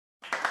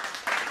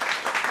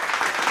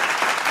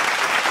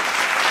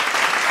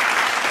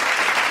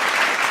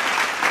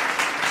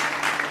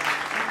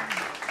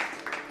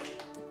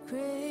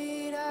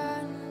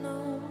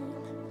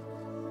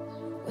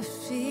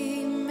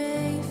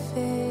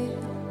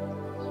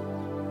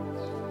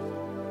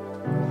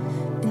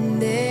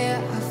And there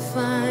I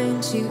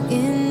find you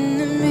in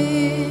the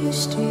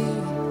mystery,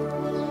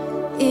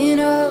 in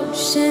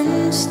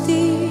oceans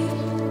deep.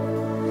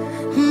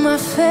 My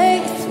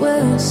faith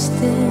will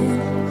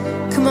stand.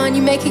 Come on,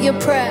 you make it your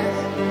prayer.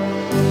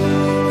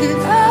 And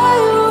I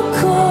will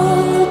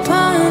call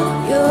upon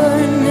your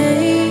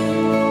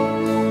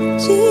name,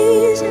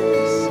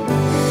 Jesus,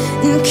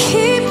 and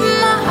keep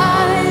my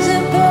eyes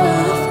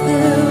above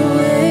the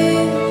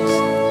waves.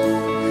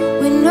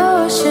 When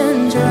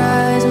oceans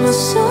rise, my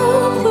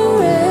soul will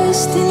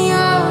rest in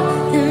your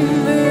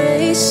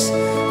embrace.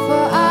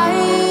 For I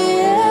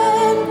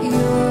am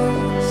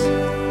yours,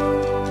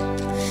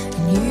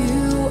 and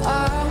you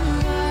are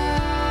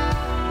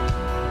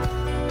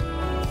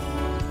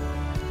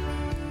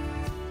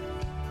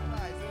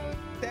Alright, so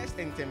test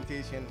and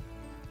temptation,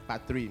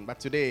 part 3. But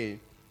today,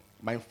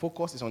 my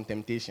focus is on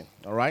temptation.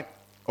 All right?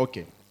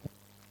 Okay.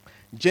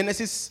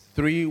 Genesis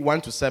 3,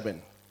 1 to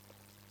 7.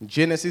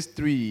 Genesis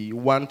 3,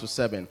 1 to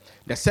 7.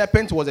 The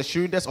serpent was the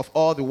shrewdest of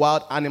all the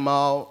wild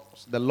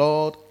animals the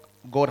Lord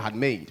God had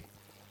made.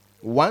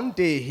 One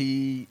day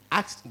he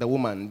asked the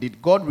woman,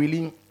 did God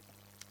really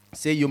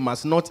say you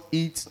must not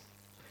eat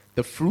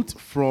the fruit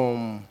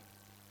from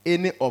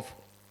any of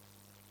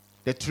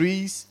the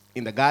trees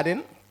in the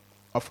garden?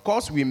 Of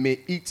course we may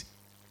eat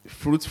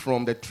fruit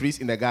from the trees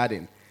in the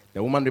garden.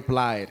 The woman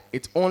replied,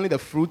 it's only the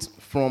fruit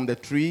from the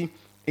tree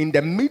in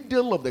the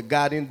middle of the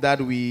garden that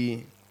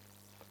we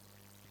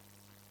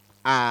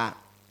are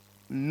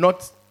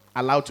not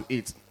allowed to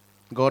eat.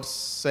 God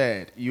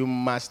said, you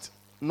must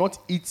not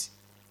eat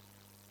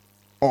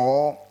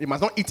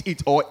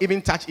it or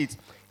even touch it.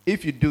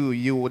 If you do,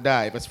 you will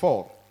die. Verse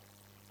 4.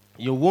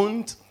 You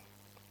won't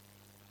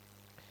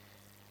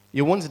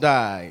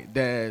die.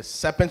 The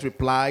serpent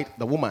replied,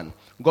 the woman,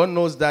 God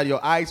knows that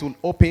your eyes will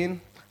open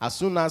as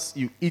soon as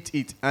you eat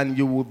it, and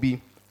you'll be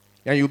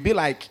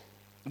like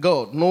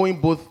God,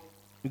 knowing both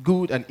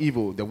good and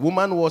evil. The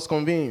woman was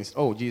convinced.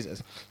 Oh,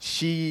 Jesus.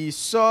 She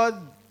saw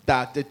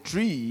that the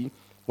tree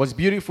was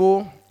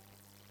beautiful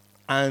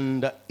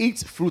and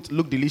its fruit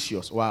looked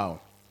delicious. Wow.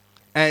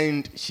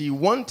 And she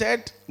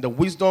wanted the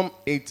wisdom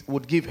it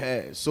would give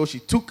her. So she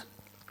took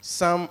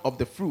some of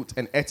the fruit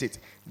and ate it.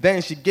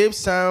 Then she gave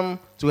some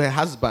to her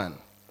husband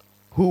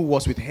who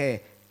was with her,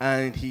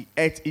 and he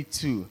ate it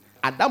too.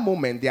 At that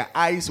moment, their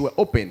eyes were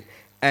open,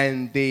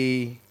 and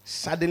they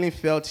suddenly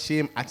felt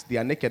shame at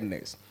their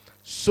nakedness.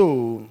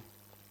 So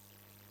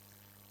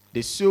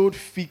they sewed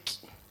fig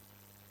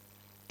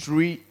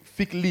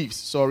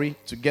leaves,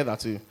 together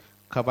to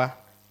cover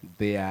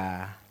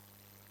their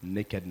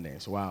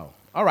nakedness. Wow.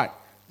 All right.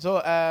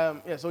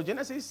 So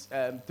Genesis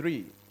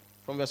 3,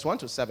 from verse 1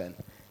 to 7.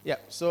 Yeah.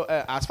 So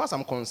as far as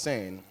I'm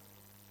concerned,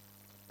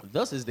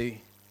 this is the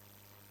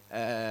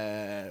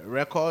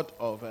record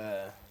of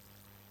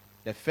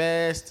the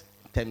first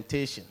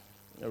temptation.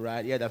 All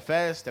right. Yeah, the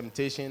first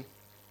temptation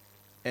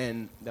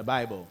in the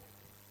Bible.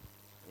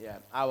 Yeah.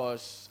 I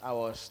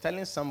was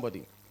telling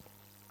somebody.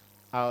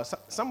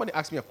 Somebody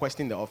asked me a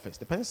question in the office.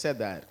 The person said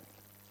that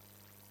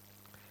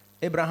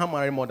Abraham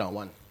married more than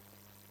one.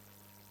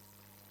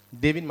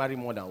 David married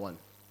more than one.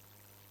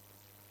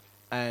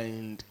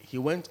 And he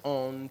went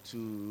on to,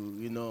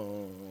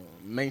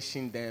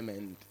 mention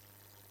them,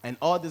 and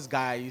all these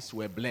guys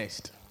were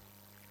blessed.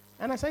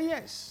 And I said,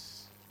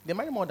 yes, they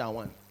married more than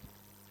one.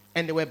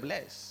 And they were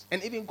blessed.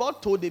 And even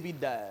God told David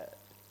that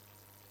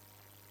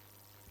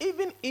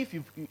even if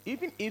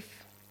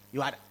you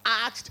had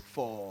asked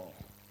for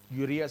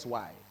Uriah's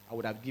wife, I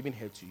would have given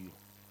her to you.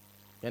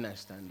 You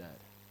understand that?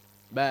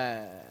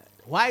 But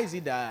why is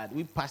it that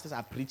we pastors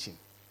are preaching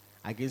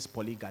against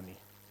polygamy?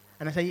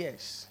 And I said,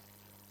 yes.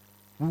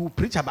 We will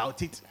preach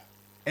about it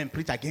and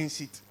preach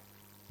against it.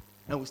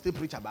 And we'll still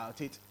preach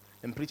about it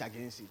and preach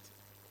against it.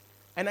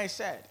 And I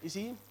said, you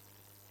see,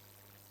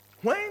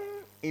 when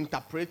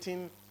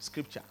interpreting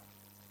scripture,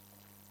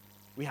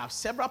 we have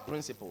several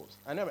principles.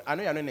 I know you're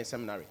not in a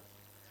seminary.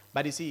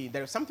 But you see,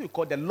 there is something we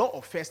call the law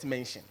of first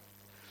mention.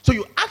 So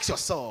you ask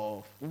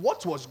yourself,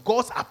 what was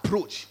God's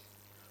approach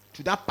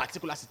to that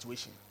particular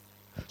situation?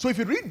 So if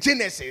you read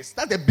Genesis,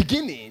 that's the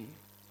beginning.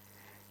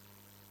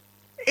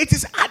 It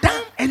is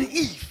Adam and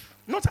Eve.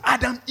 Not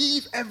Adam,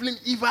 Eve, Evelyn,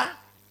 Eva,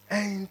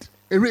 and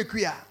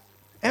Erequia.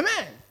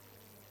 Amen.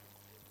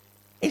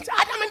 It's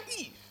Adam and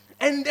Eve.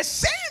 And the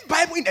same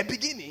Bible in the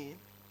beginning,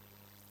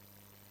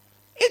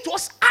 it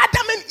was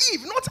Adam and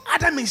Eve, not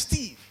Adam and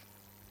Steve.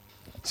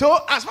 So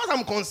as far as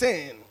I'm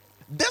concerned,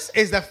 this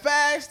is the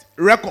first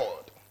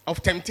record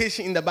of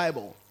temptation in the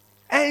Bible.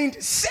 And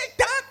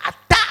Satan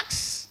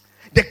attacks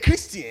the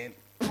Christian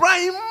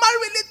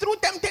primarily through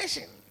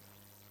temptation.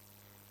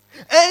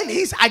 And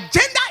his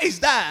agenda is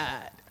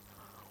that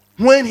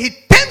when he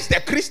tempts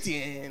the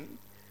Christian,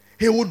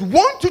 he would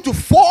want you to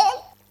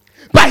fall,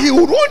 but he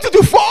would want you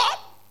to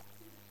fall,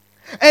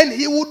 and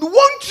he would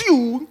want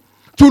you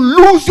to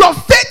lose your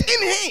faith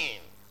in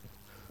him.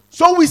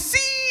 So we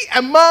see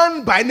a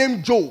man by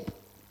name Job,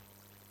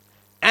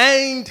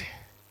 and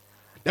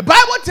the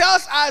Bible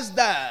tells us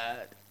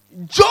that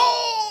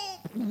Job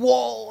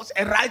was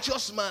a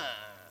righteous man.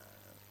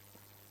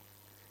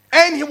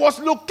 and he was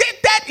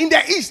located in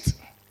the east.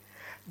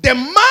 The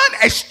man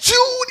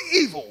eschewed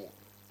evil,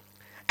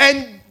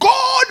 and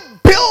God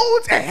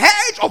built a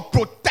hedge of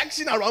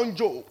protection around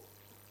Job.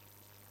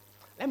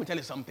 Let me tell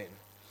you something.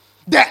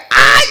 The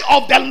eye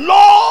of the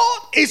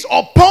Lord is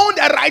upon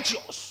the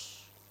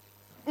righteous.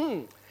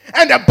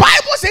 And the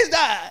Bible says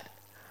that,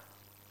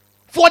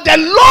 for the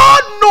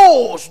Lord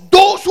knows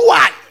those who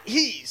are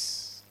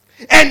his,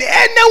 and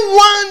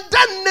anyone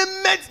that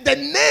nameth the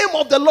name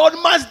of the Lord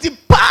must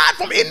depart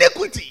from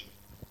iniquity.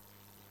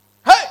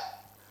 Hey,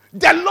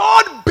 the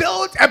Lord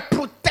built a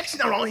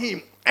protection around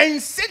him,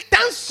 and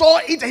Satan saw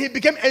it and he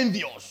became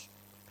envious.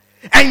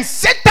 And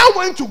Satan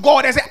went to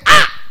God and said,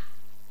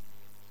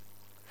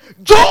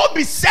 Job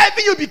is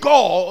serving you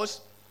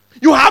because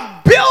you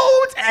have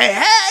built a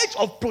hedge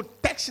of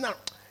protection.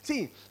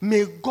 See,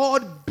 may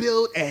God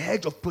build a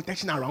hedge of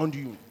protection around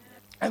you.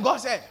 And God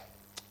said,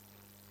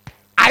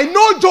 I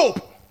know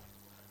Job.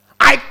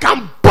 I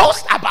can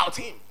boast about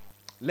him.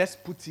 Let's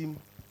put him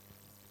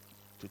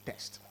to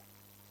test.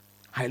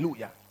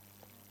 Hallelujah.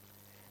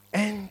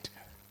 And,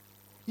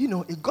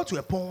 it got to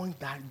a point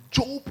that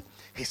Job,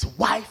 his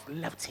wife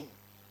left him.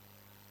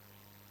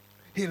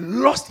 He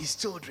lost his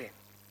children.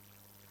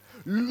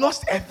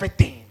 Lost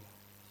everything.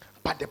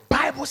 But the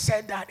Bible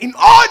said that in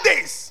all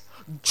this,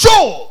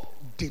 Job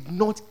did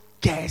not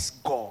curse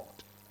God.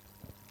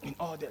 In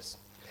all this,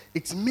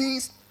 it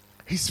means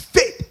his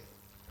faith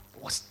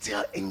was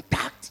still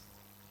intact.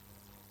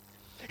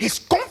 His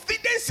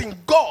confidence in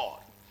God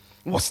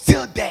was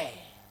still there.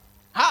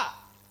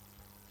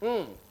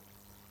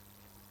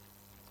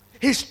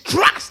 His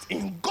trust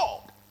in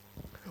God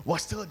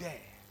was still there.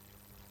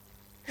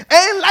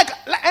 And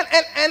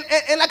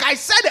like I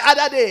said the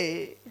other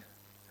day,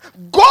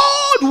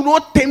 God will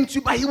not tempt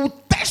you, but he will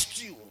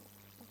test you.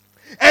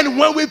 And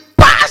when we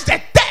pass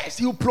the test,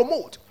 he will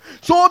promote.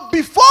 So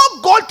before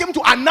God came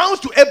to announce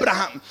to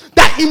Abraham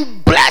that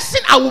in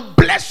blessing I will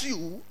bless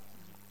you,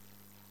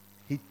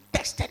 he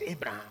tested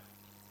Abraham.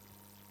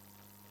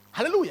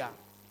 Hallelujah.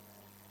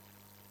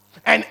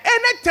 And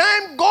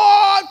anytime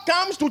God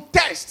comes to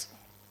test,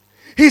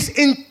 his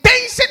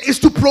intention is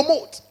to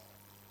promote.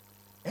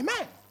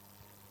 Amen.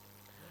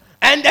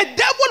 And the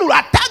devil will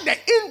attack the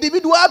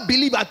individual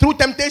believer through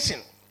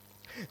temptation.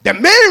 The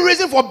main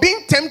reason for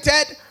being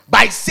tempted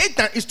by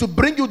Satan is to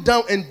bring you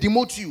down and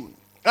demote you.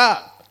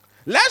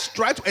 Let's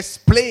try to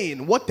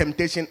explain what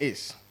temptation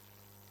is.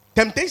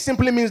 Temptation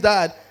simply means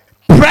that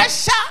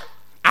pressure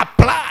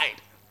applied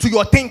to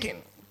your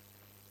thinking,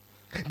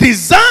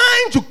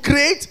 designed to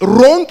create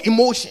wrong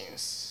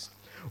emotions,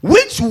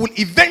 which will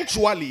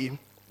eventually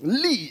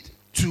lead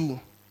to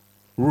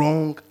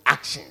wrong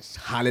actions.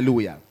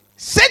 Hallelujah.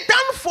 Satan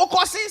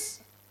focuses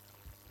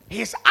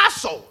his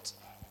assault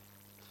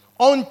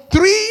on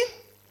three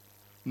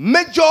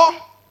major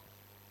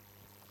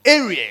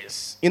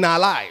areas in our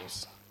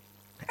lives.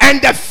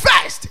 And the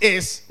first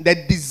is the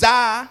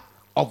desire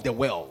of the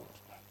world.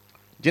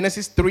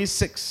 Genesis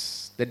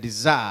 3:6, the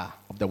desire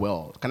of the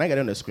world. Can I get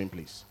it on the screen,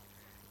 please?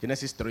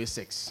 Genesis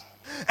 3:6.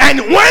 And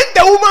when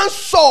the woman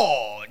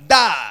saw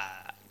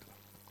that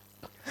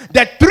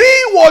the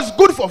tree was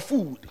good for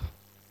food,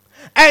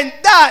 and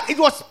that it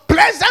was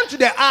pleasant to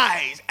the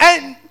eyes,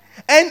 and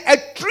a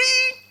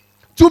tree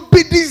to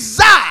be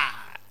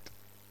desired,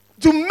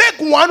 to make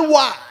one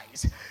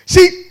wise,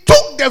 she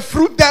took the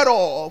fruit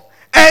thereof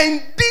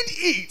and did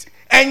eat,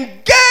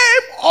 and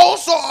gave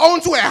also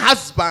unto her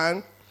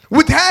husband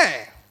with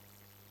her,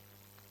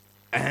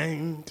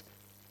 and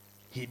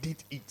he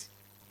did eat.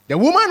 The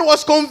woman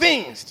was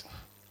convinced.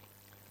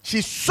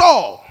 She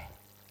saw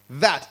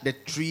that the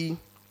tree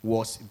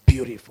was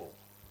beautiful.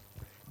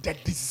 The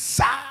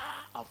desire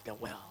of the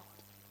world.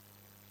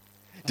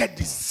 The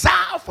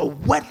desire for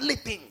worldly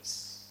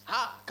things.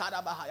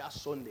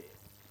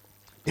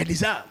 The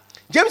desire.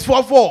 James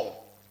 4:4.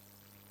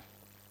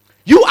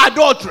 You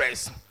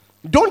adulteress,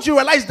 don't you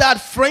realize that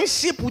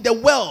friendship with the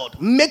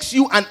world makes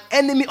you an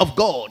enemy of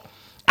God?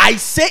 I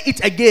say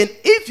it again.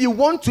 If you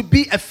want to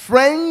be a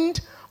friend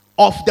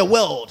of the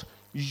world,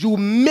 you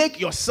make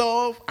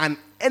yourself an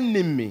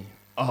enemy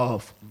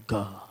of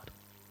God.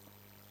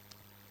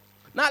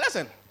 Now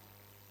listen.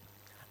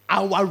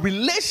 Our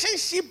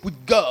relationship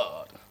with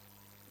God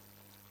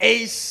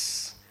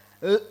is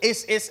more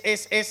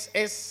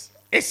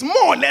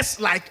or less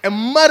like a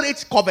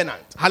marriage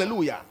covenant.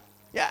 Hallelujah.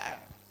 Yeah.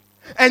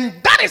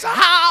 And that is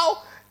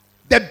how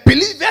the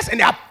believers and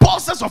the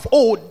apostles of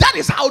old, that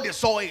is how they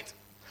saw it.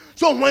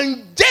 So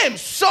when James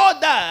saw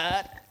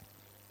that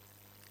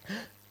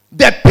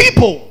the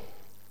people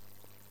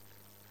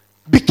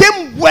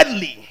became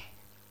worldly,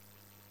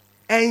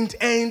 and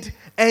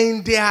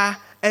their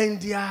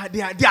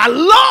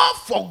love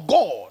for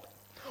God,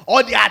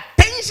 or their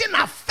attention,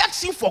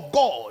 affection for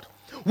God,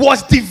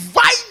 was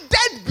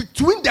divided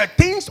between the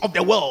things of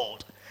the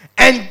world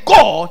and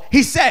God,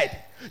 he said,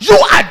 you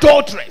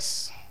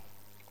adulteress.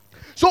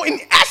 So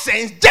in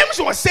essence, James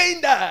was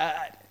saying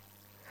that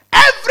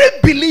every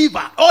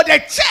believer or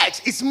the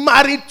church is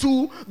married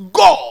to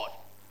God.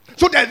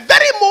 So the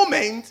very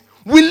moment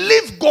we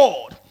leave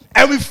God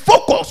and we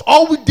focus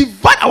or we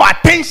divide our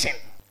attention.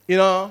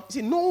 You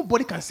see,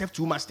 nobody can serve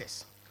two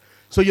masters.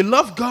 So you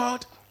love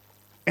God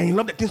and you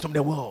love the things of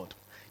the world.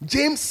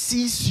 James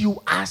sees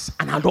you as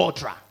an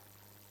adulterer.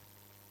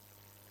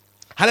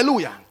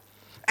 Hallelujah.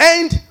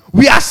 And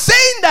we are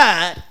saying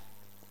that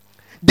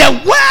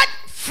the word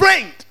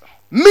friend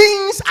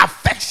means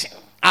affection.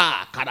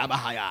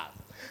 Karabahaya.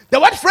 The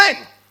word friend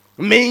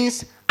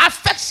means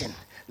affection.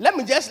 Let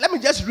me just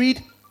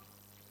read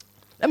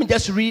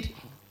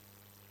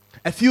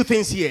a few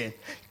things here.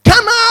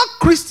 Carnal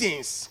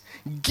Christians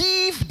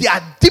give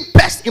their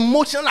deepest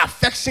emotional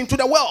affection to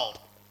the world.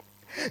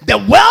 The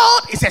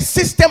world is a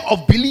system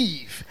of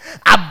belief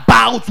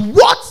about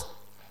what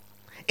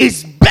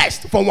is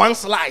best for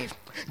one's life.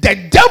 The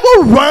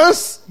devil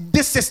runs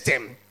this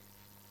system.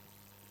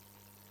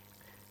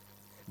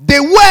 They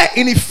were,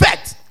 in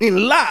effect,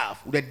 in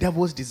love with the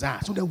devil's desire.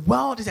 So the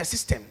world is a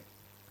system.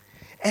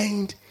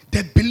 And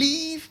the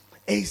belief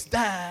is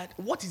that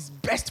what is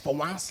best for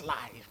one's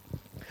life.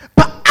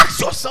 But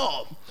ask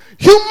yourself,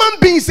 human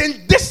beings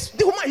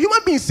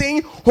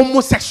saying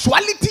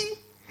homosexuality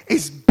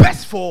is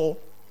best for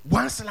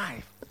one's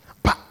life.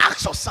 But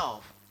ask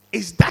yourself,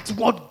 is that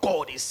what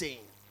God is saying?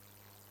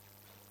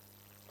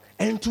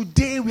 And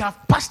today we have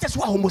pastors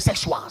who are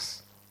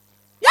homosexuals.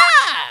 Yeah.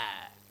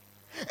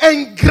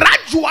 And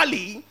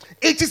gradually,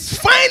 it is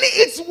finding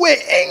its way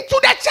into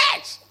the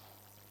church.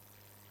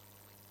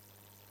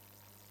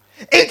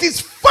 It is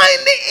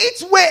finding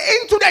its way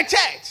into the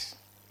church.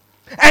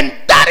 And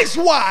that is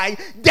why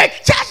the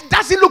church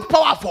doesn't look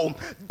powerful.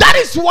 That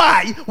is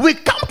why we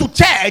come to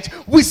church,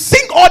 we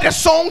sing all the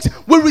songs,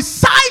 we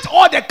recite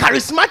all the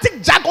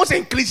charismatic jargons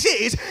and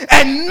cliches,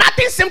 and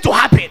nothing seems to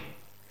happen.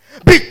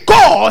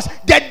 Because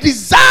the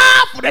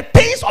desire for the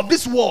things of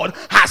this world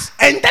has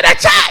entered the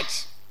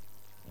church.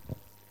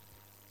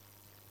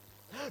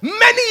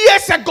 Many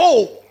years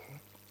ago,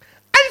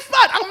 in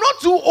fact, I'm not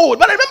too old,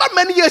 but I remember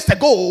many years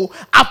ago,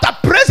 after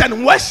praise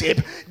and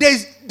worship,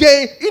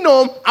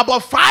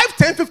 about 5,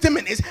 10, 15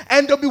 minutes,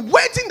 and they'll be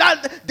waiting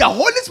that the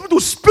Holy Spirit will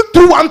speak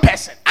to one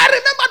person. I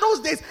remember those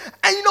days,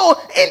 and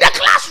in the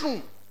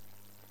classroom,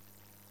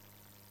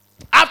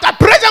 after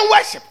praise and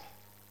worship,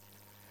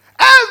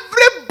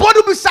 everybody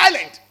will be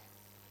silent.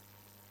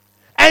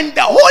 And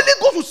the Holy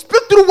Ghost will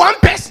speak through one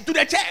person to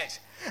the church.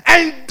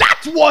 And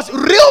that was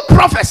real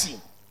prophecy.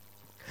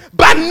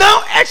 But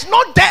now it's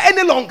not there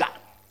any longer.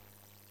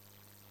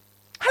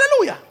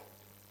 Hallelujah.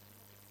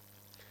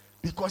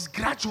 Because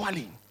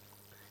gradually,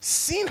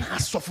 sin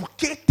has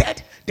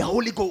suffocated the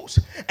Holy Ghost.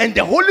 And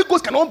the Holy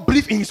Ghost cannot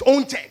breathe in his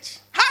own church.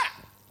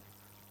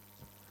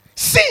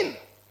 Sin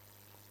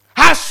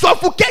has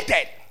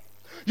suffocated.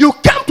 You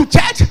come to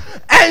church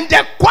and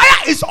the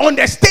choir is on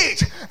the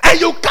stage and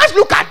you can't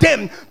look at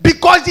them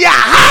because they are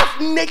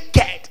half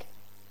naked.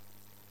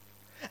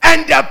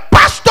 And the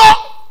pastor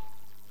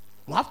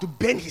will have to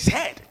bend his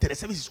head till the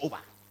service is over.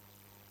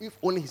 If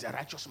only he's a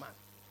righteous man.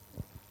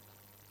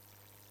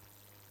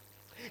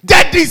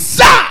 The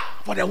desire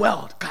for the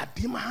world.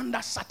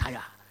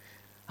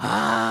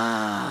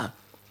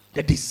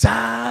 The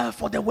desire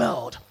for the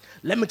world.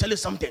 Let me tell you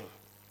something.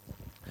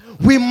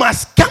 We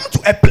must come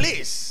to a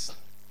place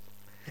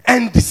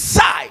and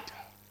decide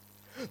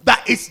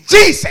that it's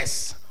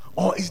Jesus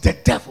or it's the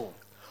devil.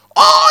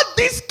 All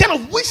this kind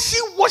of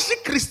wishy-washy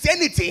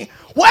Christianity,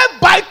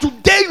 whereby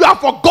today you are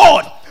for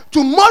God,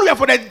 tomorrow you are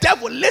for the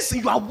devil. Listen,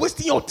 you are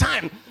wasting your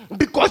time,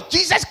 because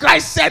Jesus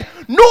Christ said,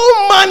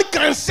 no man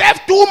can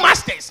serve two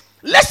masters.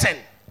 Listen,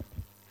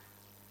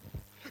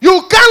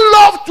 you can't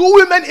love two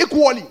women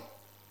equally.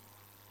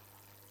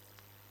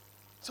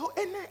 So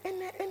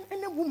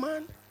any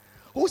woman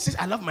who says,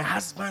 I love my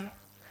husband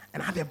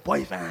and I have a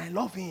boyfriend and I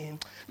love him,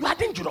 you are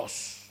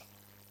dangerous.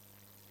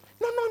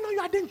 No, you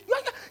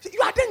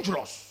are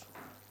dangerous.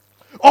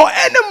 Or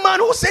any man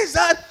who says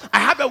that I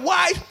have a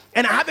wife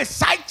and I have a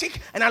side chick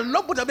and I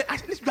love both of them,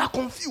 at least you are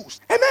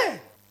confused. Amen.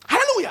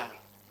 Hallelujah.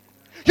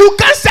 You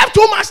can't serve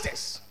two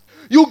masters.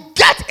 You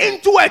get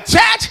into a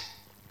church,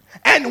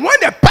 and when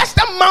the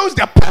pastor mounts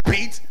the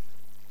pulpit,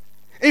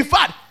 in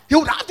fact, he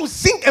would have to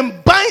sing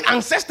and bind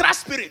ancestral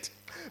spirit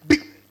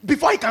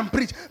before he can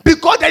preach,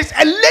 because there is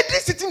a lady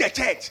sitting in the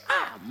church.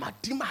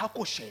 Madima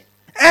Hakoshe.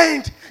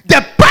 And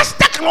the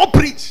pastor cannot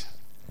preach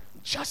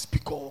just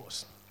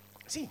because.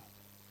 See,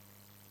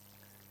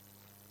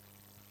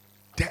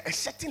 a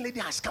certain lady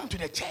has come to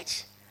the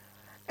church,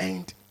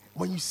 and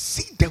when you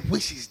see the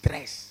way she's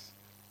dressed,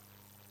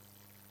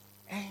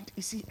 and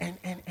you see, and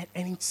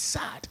it's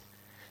sad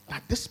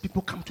that these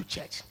people come to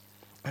church,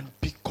 and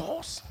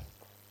because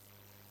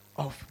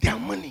of their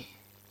money,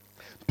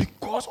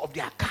 because of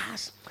their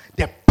cars,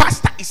 the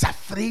pastor is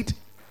afraid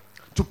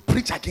to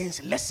preach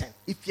against. Listen,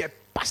 if you're a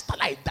pastor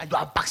like that, you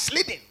are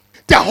backsliding.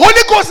 The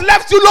Holy Ghost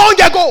left you long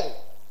ago.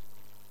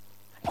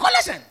 Because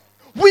listen,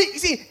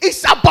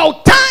 it's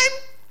about time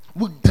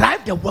we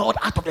drive the world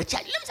out of the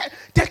church. Let me say,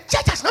 the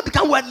church has not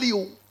become worldly.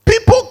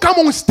 People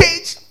come on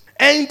stage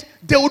and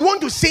they would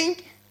want to sing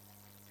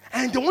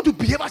and they want to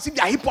behave as if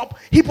they are hip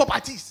hop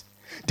artists.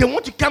 They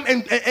want to come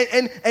and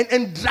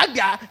drag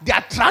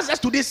their trousers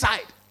to this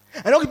side.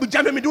 And all people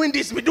jumping, we're doing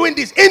this in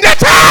the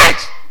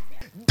church.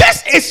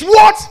 This is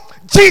what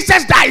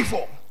Jesus died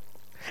for.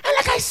 And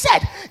like I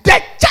said,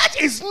 the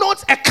church is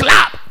not a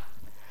club.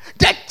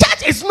 The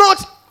church is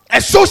not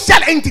a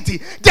social entity.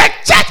 The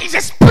church is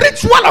a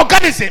spiritual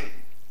organism.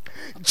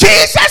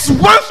 Jesus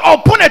once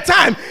upon a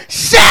time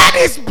shed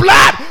his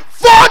blood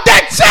for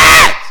the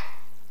church.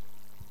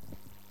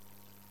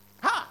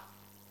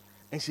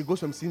 And she goes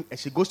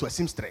to a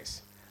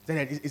seamstress.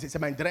 Then it's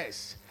my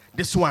dress.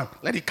 This one,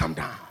 let it come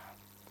down.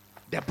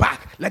 The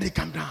back, let it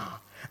come down.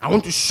 I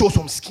want to show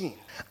some skin.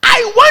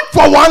 I went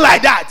for one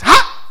like that.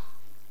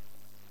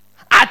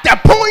 At the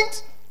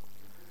point,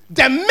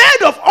 the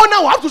maid of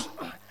honor will have to.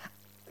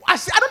 I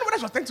don't know whether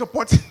she was trying to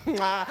support.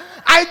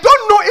 I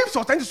don't know if she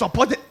was trying to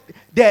support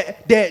the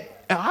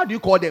how do you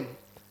call them?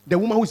 The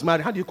woman who is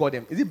married. How do you call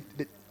them? Is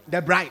it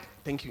the bride?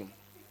 Thank you.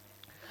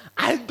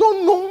 I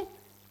don't know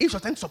if she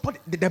was trying to support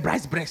the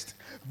bride's breast,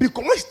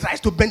 because when she tries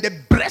to bend, the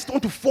breast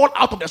want to fall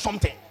out of the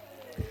something,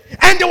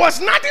 and there was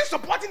nothing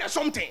supporting the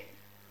something.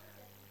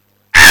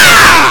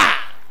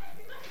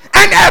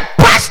 And a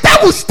pastor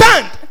will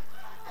stand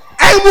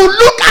and will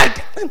look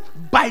at.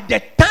 By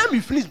the time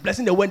you finish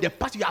blessing the word, the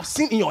pastor you have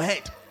seen in your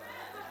head.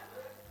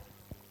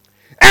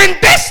 And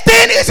this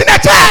thing is in the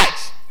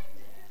church.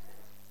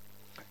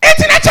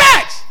 It's in the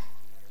church.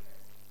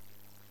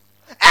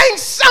 And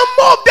some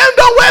of them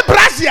don't wear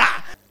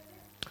brassiere.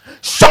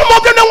 Some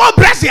of them don't wear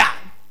brassiere.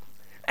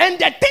 And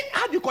the thing,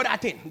 how do you call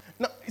that thing?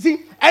 No,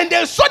 see, and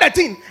they saw the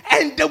thing,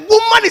 and the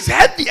woman is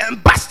heavy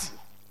and busty.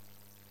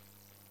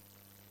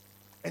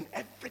 And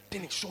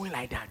everything is showing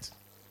like that.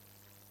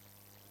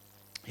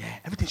 Yeah,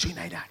 everything showing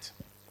like that.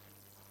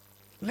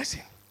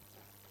 Listen,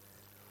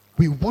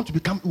 we want to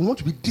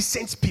be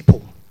decent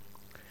people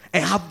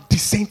and have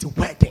decent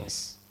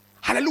weddings.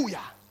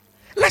 Hallelujah.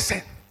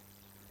 Listen.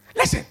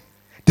 The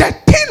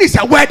thing is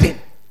a wedding.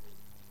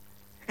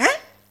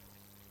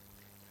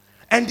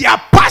 And there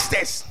are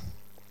pastors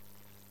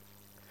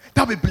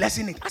that will be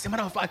blessing it. As a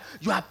matter of fact,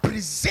 you are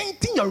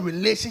presenting your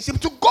relationship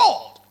to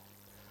God.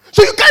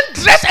 So you can't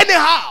dress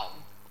anyhow.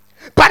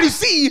 But you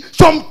see,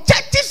 some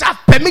churches have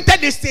permitted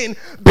this thing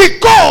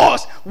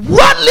because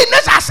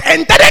worldliness has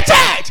entered the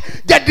church.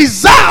 The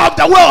desire of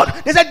the world.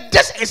 They said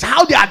this is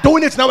how they are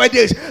doing it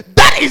nowadays.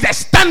 That is the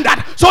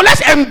standard. So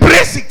let's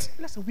embrace it.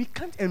 Listen, we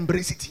can't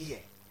embrace it here.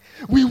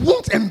 We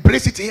won't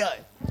embrace it here.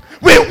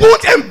 We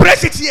won't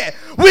embrace it here.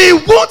 We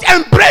won't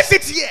embrace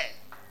it here.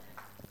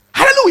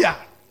 Hallelujah.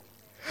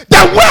 The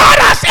world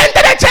has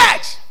entered the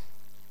church.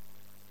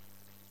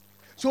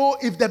 So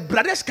if the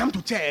brothers come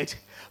to church,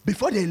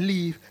 before they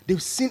leave,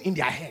 they've sinned in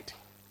their head.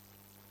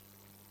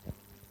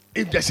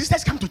 If the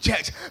sisters come to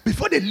church,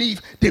 before they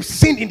leave, they've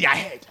sinned in their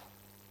head.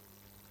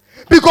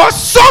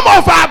 Because some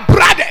of our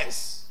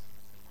brothers,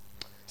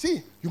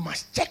 see, you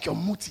must check your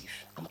motive.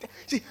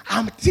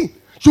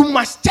 You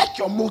must check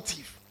your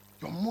motive.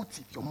 Your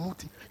motive.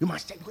 You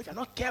must check, because if you're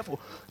not careful,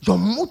 your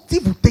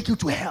motive will take you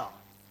to hell.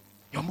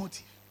 Your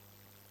motive.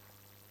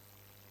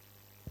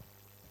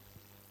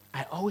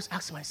 I always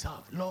ask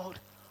myself, Lord,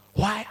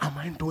 why am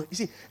I doing? You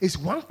see, it's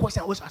one question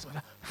I always ask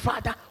myself,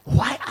 Father,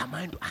 why am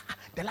I doing?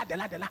 Dela,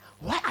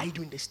 why are you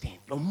doing this thing?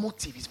 Your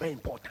motive is very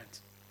important.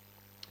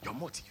 Your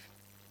motive.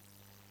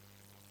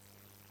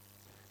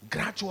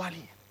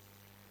 Gradually,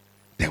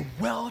 the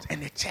world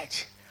and the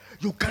church,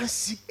 you can't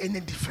see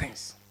any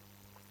difference.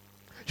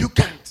 You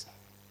can't.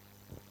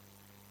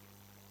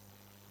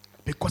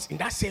 Because in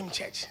that same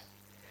church,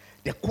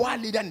 the choir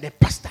leader and the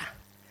pastor,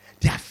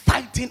 they are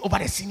fighting over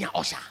the senior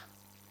usher.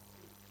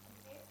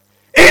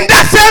 In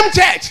that same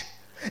church,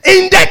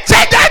 in the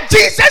church that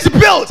Jesus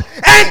built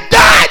and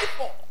died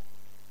for.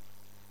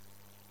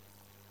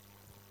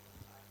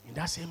 In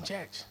that same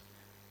church,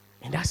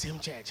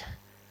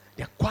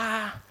 the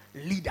choir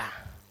leader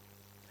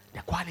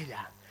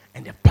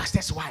and the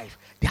pastor's wife,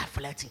 they are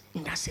flirting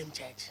in that same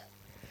church.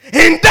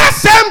 In that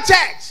same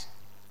church,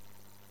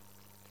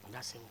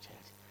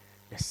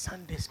 the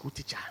Sunday school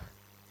teacher,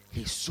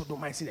 he's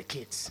sodomizing the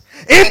kids.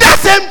 In that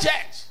same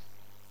church.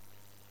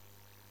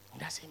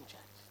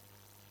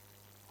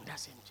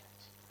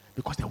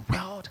 Because the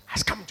world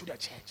has come into the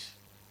church.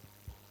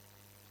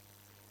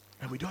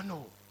 And we don't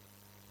know.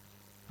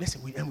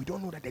 Listen, we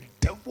don't know that the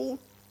devil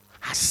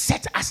has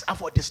set us up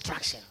for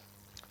destruction.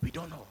 We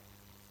don't know.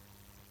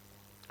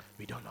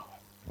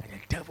 That the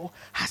devil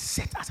has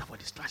set us up for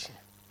destruction.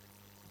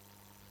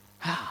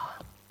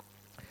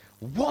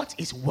 What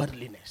is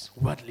worldliness?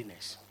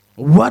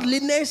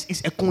 Worldliness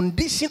is a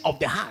condition of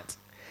the heart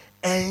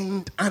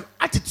and an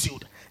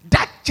attitude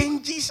that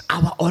changes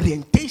our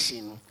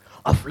orientation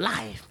of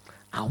life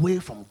away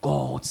from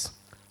God's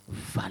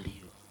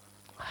value.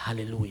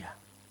 Hallelujah.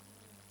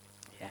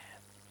 Yeah.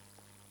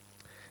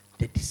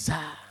 The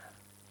desire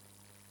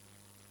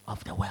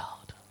of the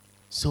world.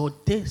 So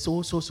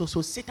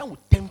Satan will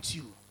tempt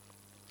you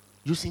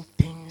using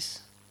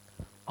things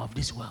of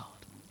this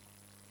world.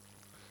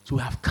 So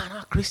we have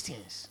carnal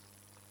Christians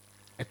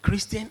A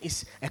Christian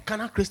is a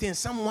carnal Christian,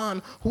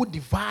 someone who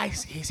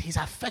divides his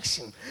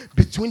affection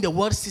between the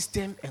world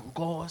system and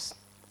God's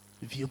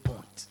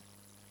viewpoint.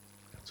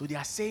 So they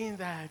are saying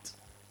that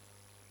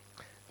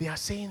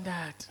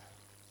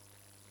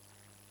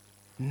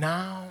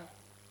now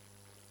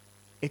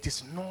it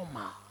is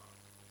normal.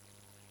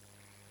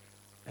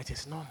 It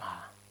is normal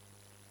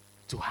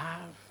to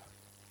have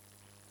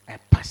a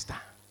pastor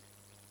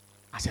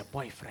as a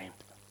boyfriend.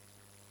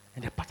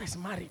 And the pastor is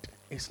married.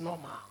 It's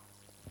normal.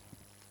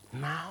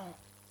 Now,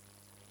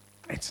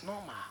 it's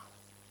normal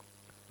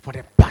for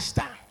the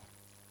pastor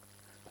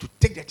to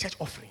take the church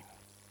offering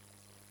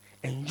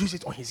and use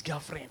it on his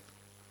girlfriend.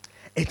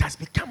 It has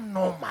become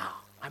normal.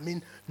 I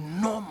mean,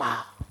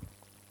 normal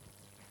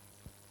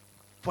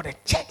for the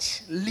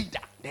church leader,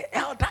 the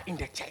elder in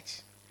the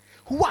church,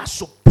 who are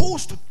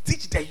supposed to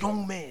teach the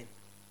young men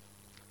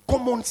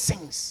common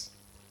sense.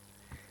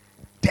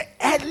 The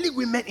elderly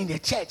women in the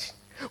church,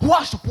 who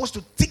are supposed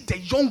to teach the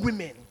young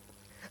women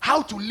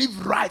how to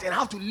live right and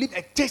how to live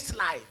a chaste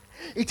life.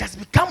 It has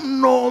become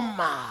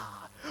normal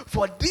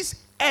for these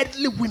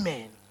elderly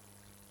women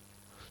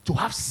to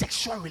have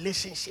sexual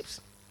relationships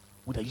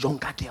with the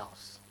younger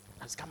girls.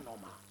 It has become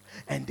normal.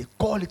 And they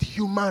call it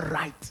human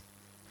right.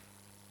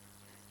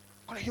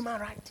 Call it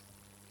human right.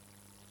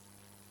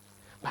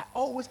 But I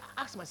always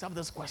ask myself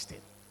this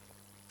question.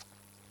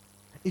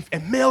 If a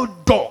male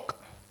dog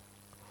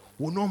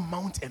will not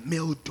mount a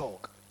male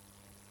dog,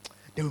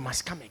 then we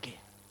must come again.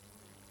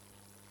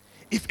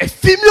 If a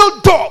female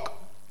dog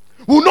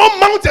will not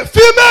mount a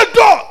female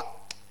dog,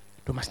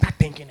 we must start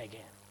thinking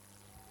again.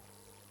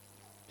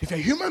 If you're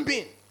a human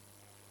being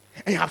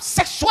and you have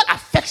sexual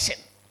affection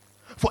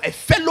for a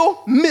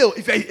fellow male,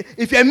 if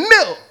you're a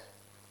male,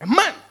 a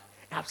man,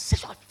 you have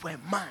sexual affection for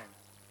a man,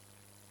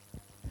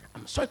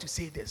 I'm sorry to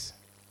say this,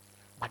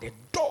 but the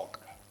dog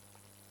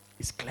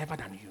is clever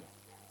than you.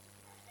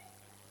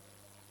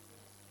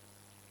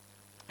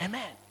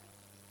 Amen.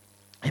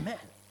 Amen.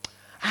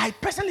 I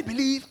personally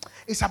believe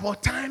it's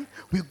about time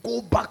we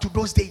go back to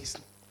those days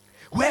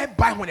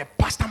whereby when a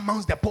pastor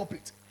mounts the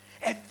pulpit,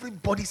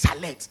 everybody's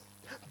alert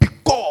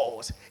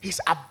because he's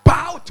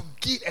about to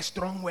give a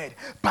strong word.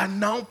 But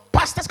now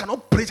pastors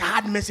cannot preach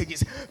hard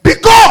messages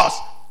because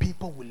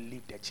people will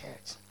leave the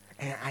church.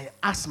 And I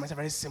ask myself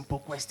a very simple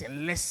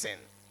question. Listen,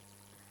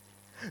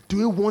 do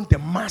we want the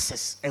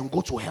masses and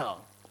go to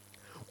hell?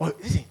 Or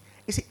you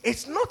see,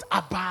 it's not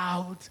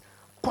about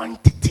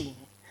quantity.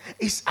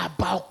 It's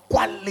about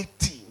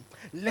quality.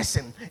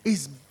 Listen,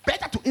 it's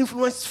better to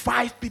influence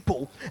 5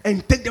 people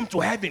and take them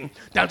to heaven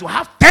than to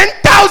have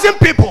 10,000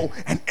 people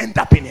and end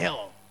up in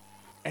hell.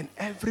 And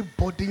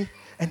everybody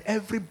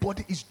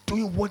is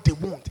doing what they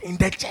want in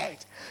the church.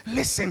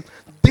 Listen,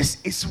 this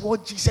is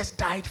what Jesus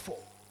died for.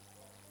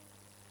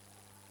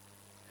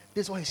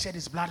 This is what he shed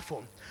his blood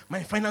for.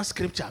 My final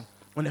scripture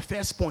on the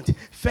first point,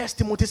 1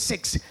 Timothy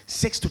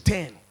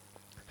 6:6-10.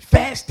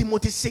 1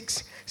 Timothy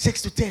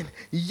 6:6-10.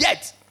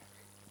 Yet,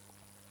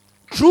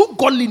 true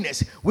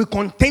godliness with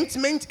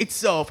contentment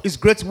itself is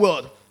great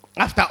wealth.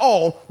 After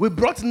all, we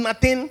brought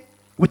nothing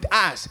with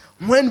us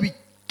when we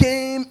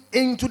came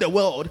into the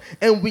world,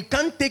 and we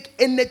can't take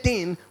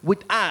anything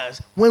with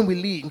us when we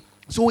leave.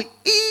 So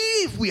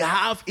if we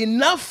have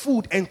enough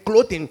food and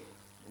clothing,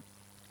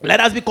 let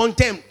us be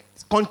content.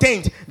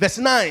 Verse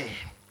 9.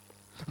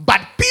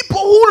 But people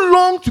who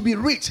long to be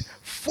rich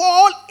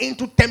fall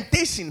into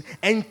temptation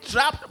and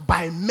trapped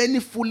by many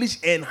foolish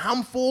and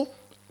harmful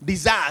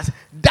desires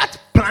that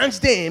plunge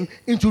them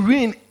into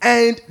ruin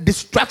and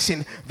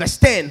destruction. Verse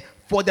 10.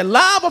 For the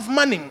love of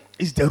money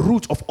is the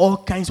root of all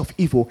kinds of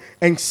evil,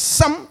 and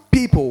some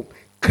people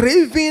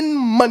craving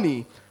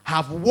money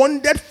have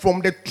wandered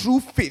from the true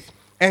faith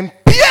and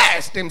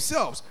pierced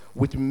themselves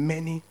with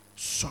many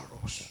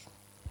sorrows.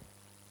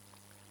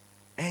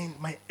 And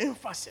my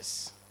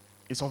emphasis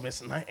is on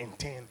verse 9 and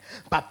 10.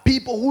 But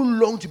people who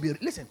long to be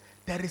rich, listen,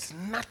 there is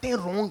nothing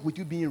wrong with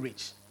you being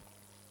rich.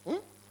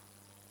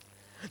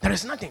 There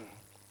is nothing.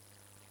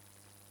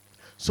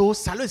 So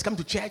Salo is coming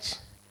to church,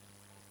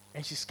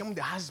 and she's coming with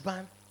the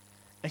husband,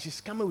 and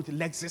she's coming with the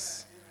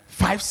Lexus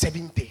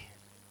 570.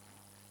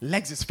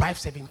 Lexus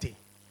 570.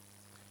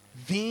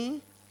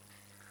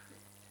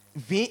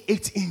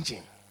 V8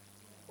 engine.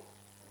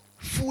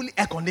 Fully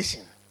air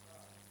conditioned.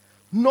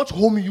 Not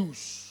home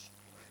use.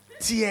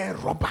 Tear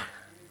rubber.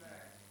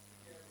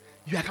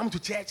 You are coming to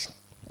church,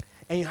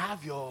 and you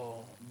have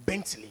your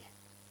Bentley.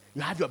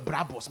 You have your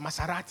Brabus,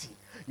 Maserati.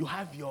 You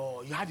have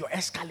your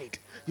Escalade.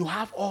 You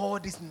have all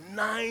these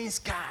nice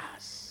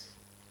cars.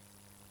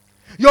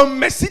 Your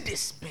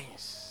Mercedes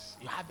Benz,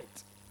 you have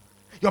it.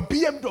 Your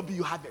BMW,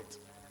 you have it.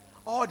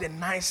 All the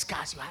nice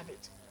cars, you have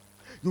it.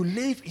 You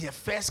live in a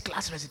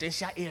first-class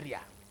residential area.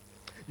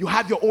 You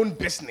have your own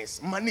business.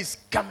 Money is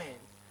coming.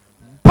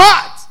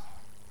 But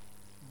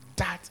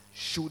that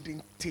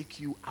shouldn't take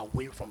you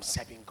away from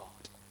serving God.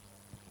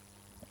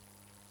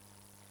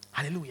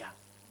 Hallelujah.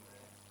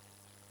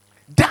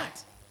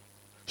 That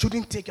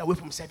shouldn't take you away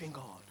from serving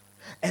God.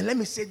 And let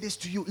me say this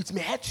to you. It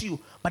may hurt you,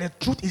 but the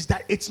truth is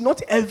that it's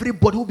not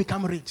everybody who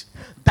become rich.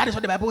 That is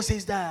what the Bible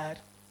says, that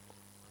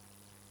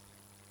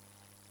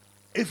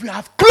If we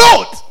have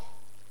clothes,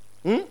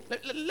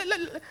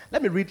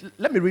 let me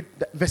read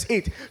verse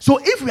 8. So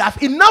if we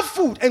have enough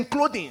food and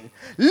clothing,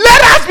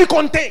 let us be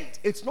content.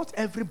 It's not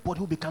everybody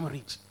who become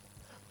rich.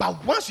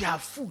 But once you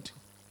have food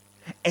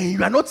and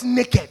you are not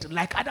naked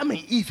like Adam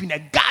and Eve in a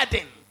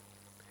garden,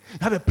 you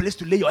have a place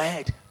to lay your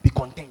head, be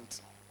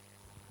content.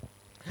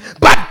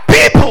 But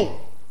people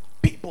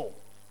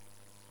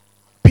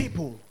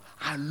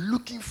are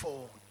looking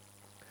for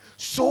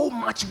so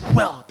much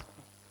wealth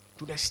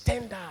to the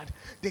extent that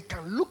they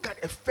can look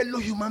at a fellow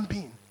human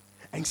being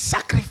and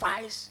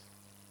sacrifice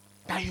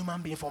that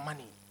human being for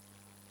money.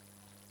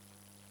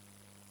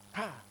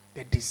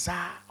 The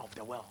desire of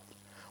the world.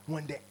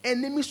 When the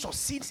enemy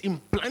succeeds in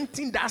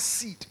planting that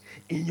seed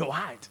in your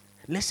heart,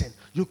 listen,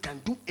 you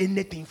can do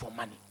anything for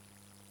money.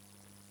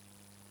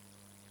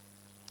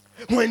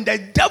 When the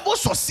devil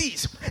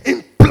succeeds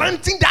in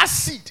planting that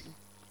seed,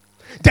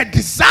 the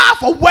desire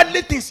for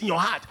worldly things in your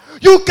heart,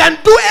 you can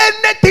do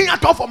anything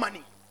at all for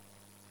money.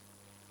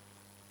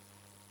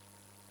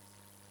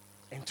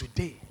 And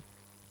today,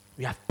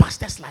 we have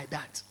pastors like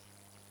that.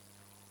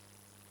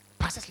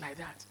 Pastors like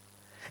that.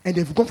 And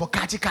they've gone for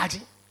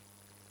kaji.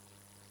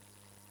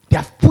 They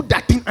have put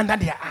that thing under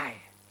their eye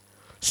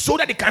so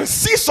that they can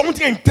see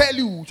something and tell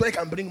you so they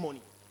can bring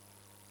money.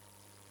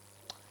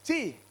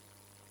 See,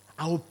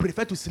 I would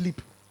prefer to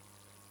sleep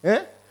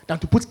than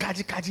to put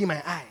kaji in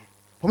my eye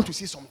for me to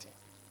see something.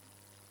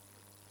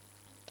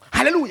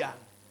 Hallelujah.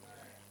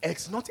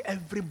 It's not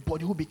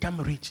everybody who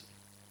become rich.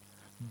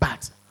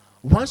 But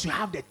once you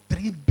have the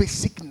 3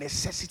 basic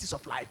necessities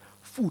of life,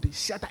 food,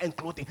 shelter, and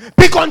clothing,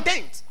 be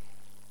content.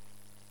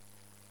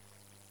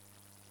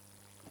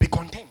 Be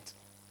content.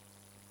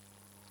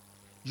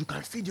 You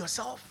can feed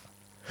yourself.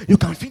 You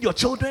can feed your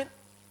children.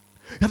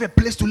 You have a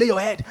place to lay your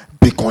head.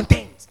 Be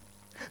content.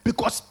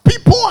 Because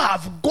people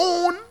have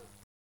gone.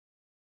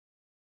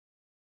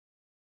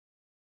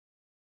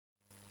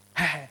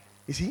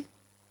 You see?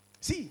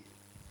 See?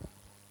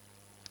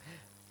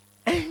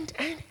 And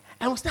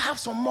we still have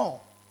some more.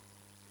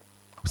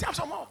 We still have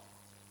some more.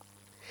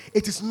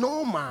 It is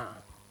normal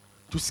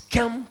to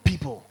scam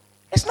people.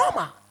 It's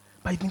normal.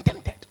 But you've been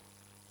tempted.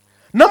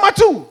 Number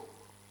 2.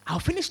 I'll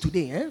finish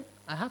today.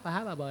 I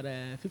have about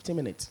 15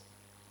 minutes.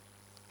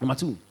 Number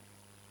 2.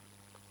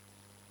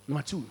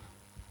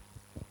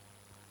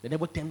 The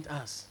devil tempts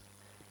us.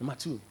 Number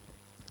 2.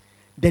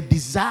 The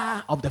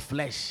desire of the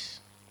flesh.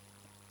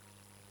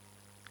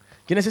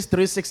 Genesis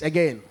 3:6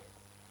 again.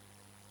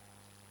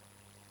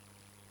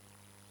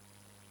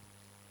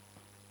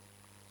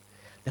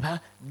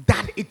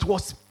 That it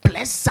was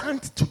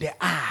pleasant to the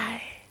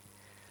eye.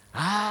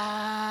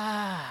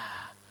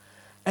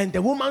 And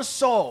the woman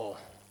saw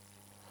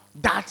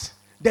that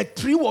the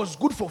tree was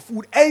good for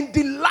food and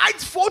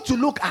delightful to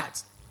look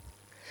at.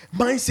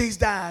 Mine says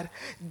that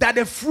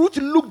the fruit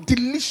looked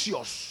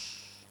delicious.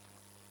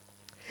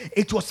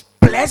 It was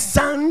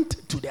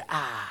pleasant to the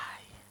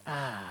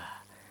eye.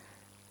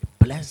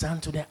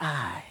 Pleasant to the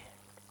eye.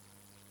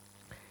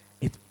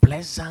 It's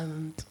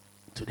pleasant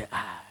to the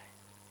eye.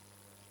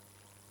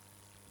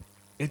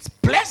 It's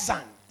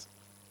pleasant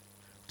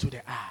to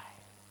the eye.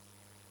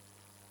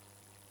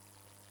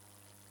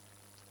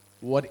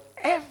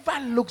 Whatever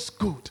looks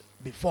good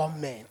before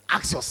men,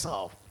 ask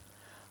yourself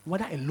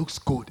whether it looks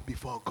good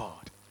before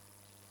God.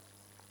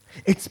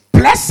 It's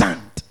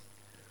pleasant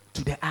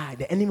to the eye.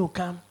 The enemy will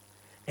come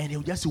and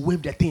he'll just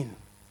wave the thing.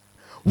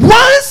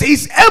 Once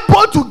he's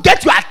able to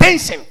get your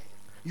attention,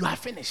 you are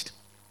finished.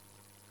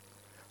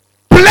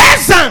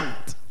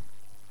 Pleasant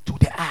to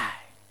the eye.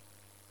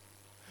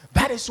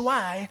 That is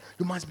why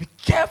you must be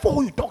careful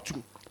who you talk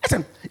to.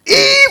 Listen,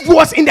 Eve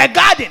was in the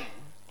garden,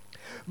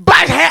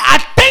 but her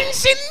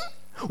attention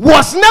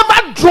was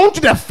never drawn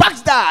to the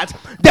fact that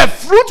the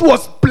fruit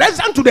was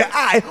pleasant to the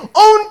eye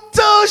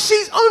until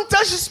she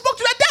spoke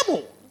to the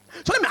devil.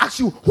 So let me ask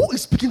you, who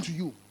is speaking to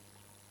you?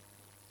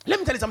 Let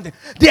me tell you something.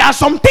 There are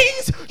some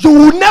things you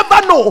will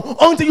never know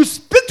until you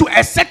speak to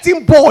a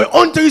certain boy,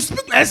 until you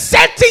speak to a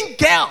certain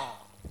girl.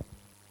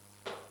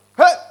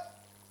 Hey.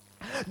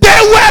 They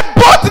were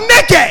both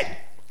naked,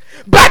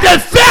 but they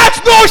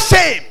felt no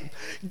shame.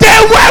 They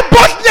were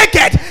both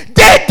naked.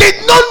 They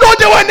did not know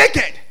they were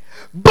naked.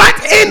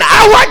 But in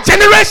our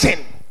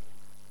generation,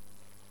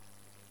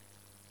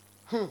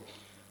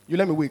 you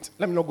let me wait.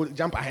 Let me not go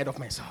jump ahead of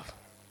myself.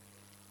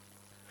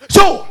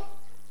 So,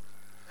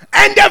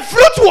 and the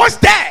fruit was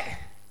there.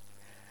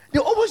 They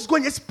always go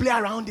and just play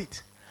around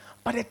it.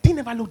 But the thing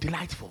never looked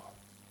delightful.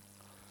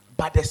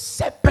 But the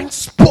serpent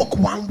spoke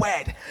one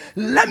word.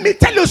 Let me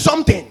tell you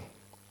something.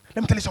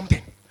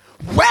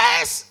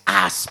 Words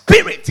are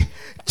spirit.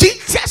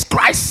 Jesus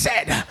Christ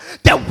said,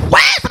 the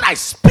words that I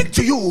speak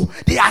to you,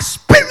 they are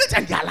spirit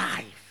and they are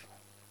life.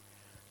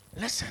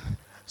 Listen,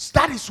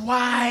 that is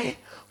why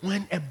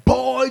when a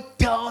boy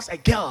tells a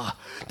girl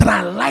that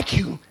I like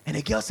you, and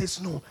the girl says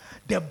no,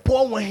 the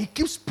boy, when he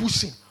keeps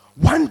pushing,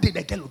 one day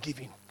the girl will give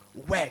him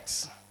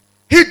words.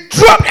 He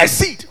dropped a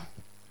seed.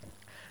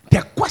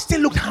 The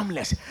question looked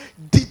harmless.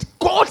 Did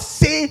God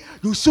say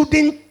you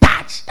shouldn't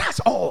touch? That's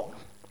all.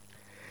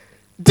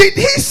 Did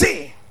he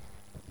say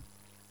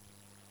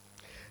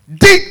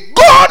did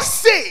God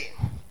say?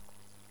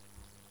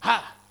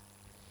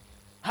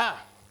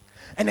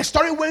 And the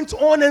story went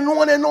on and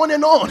on and on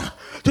and on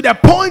to the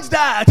point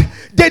that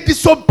they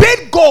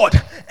disobeyed God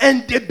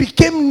and they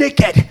became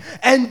naked.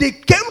 And they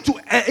came to,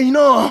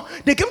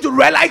 they came to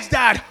realize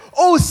that,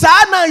 oh,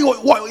 Sana,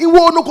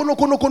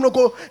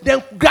 no.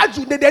 Then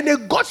gradually, then they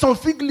got some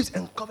fig leaves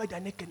and covered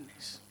their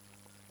nakedness.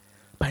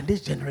 But in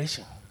this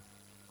generation,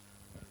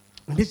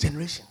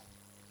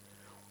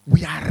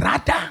 we are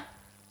rather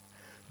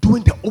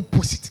doing the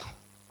opposite.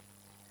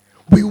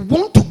 We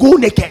want to go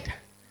naked.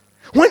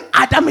 When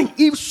Adam and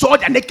Eve saw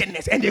their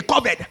nakedness and they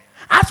covered,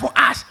 as for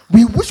us,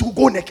 we wish we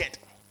go naked.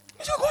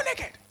 We should go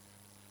naked.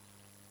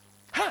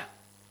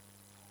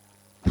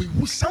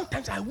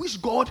 Sometimes I wish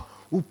God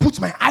will put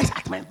my eyes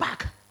at my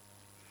back,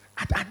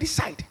 at this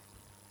side.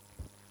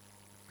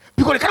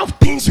 Because the kind of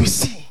things we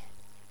see.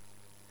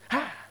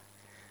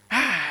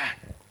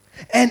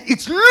 And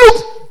it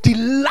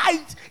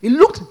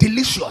looked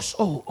delicious.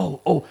 Oh.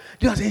 You know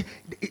what I'm saying?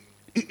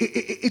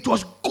 It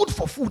was good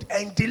for food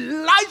and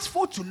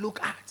delightful to look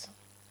at.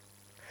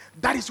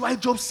 That is why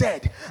Job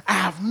said, I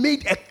have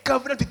made a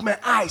covenant with my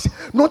eyes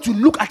not to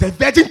look at a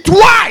virgin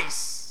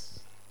twice.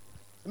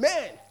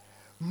 Man,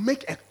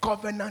 make a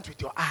covenant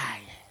with your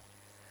eye.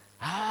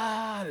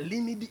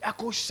 Make a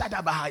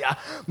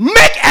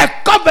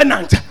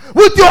covenant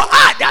with your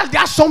eye.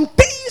 There are some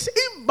things,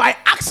 if by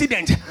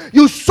accident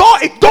you saw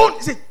it,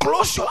 don't say,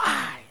 close your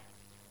eye.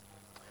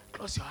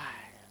 Close your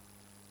eye.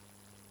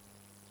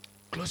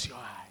 Close your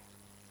eye.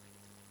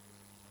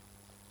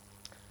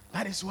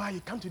 That is why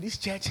you come to this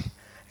church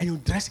and you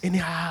dress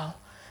anyhow,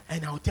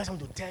 and I will tell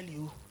someone to tell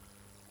you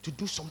to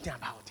do something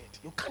about it.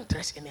 You can't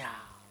dress anyhow.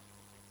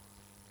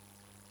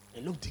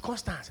 It look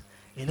Constance,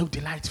 it look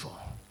delightful.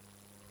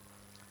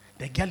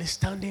 The girl is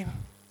standing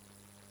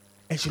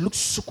and she looks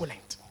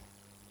succulent.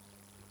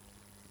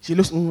 She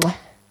looks mwah.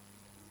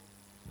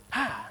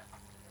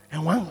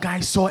 And one guy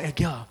saw a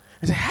girl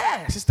and said,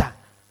 hey sister,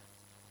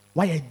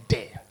 why are you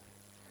there?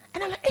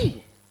 And I'm like,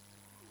 hey,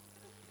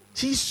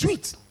 she's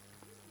sweet.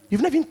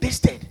 You've never even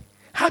tasted.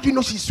 How do you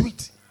know she's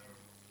sweet?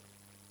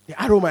 The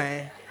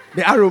aroma,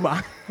 The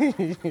aroma.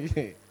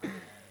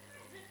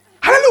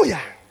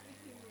 Hallelujah.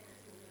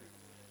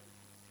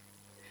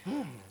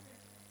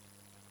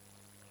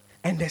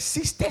 And the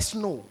sisters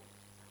know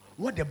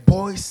what the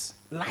boys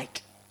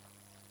like.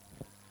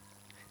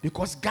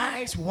 Because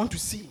guys want to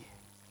see.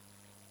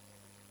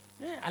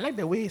 Yeah, I like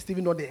the way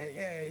Stephen know there.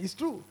 Yeah, it's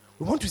true.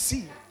 We want to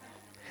see.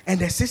 And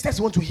the sisters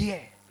want to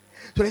hear.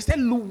 So they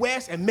still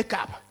wears and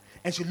makeup.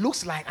 And she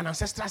looks like an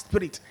ancestral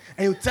spirit.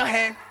 And you tell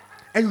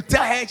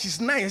her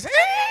she's nice. Hey,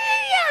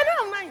 yeah, I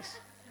know I'm nice.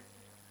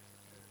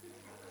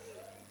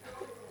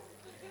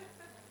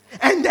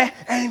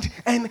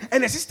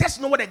 And the sisters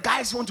know what the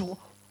guys want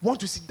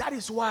to see. That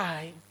is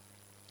why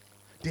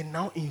they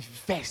now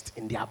invest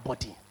in their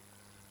body.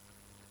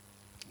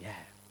 Yeah.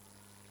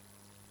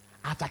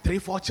 After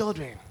 3-4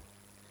 children,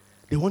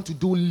 they want to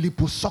do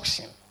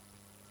liposuction.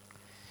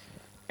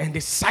 And they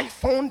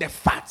siphon the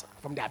fat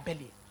from their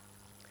belly.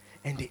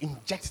 And they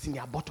inject it in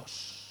their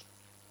bottles.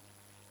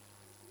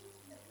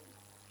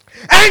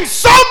 And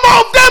some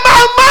of them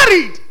are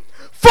married.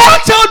 4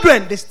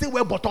 children, they still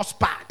wear bottles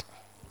pad.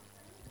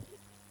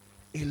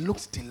 It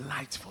looks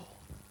delightful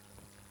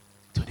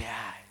to the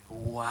eye.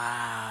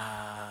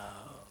 Wow.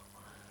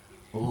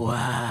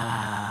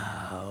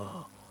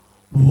 Wow.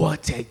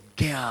 What a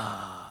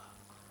girl.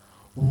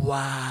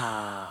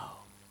 Wow.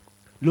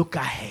 Look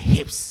at her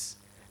hips,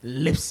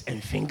 lips,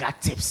 and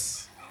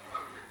fingertips.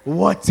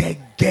 What a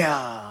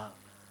girl.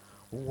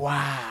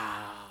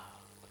 Wow.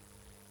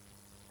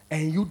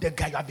 And you, the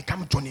guy, you have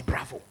become Johnny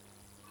Bravo.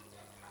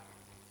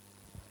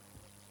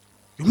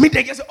 You meet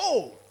the guy and say,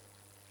 oh,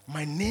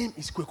 my name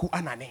is Kweku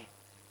Anane.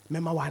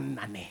 Mema wa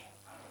Nane.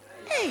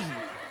 Hey.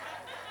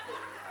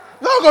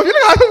 No, you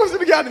don't have to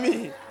speak at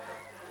me.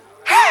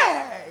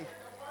 Hey.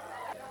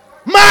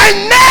 My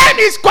name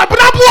is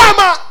Kwabra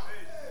Buama.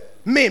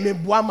 Me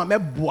Buama, me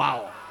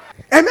Buao.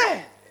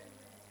 Amen.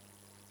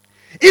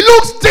 It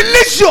looks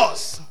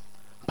delicious.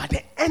 But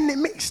the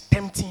enemy is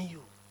tempting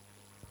you.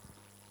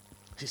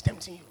 She's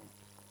tempting you.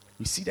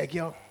 You see the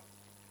girl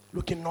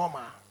looking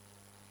normal.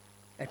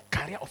 A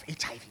carrier of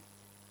HIV.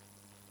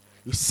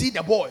 You see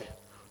the boy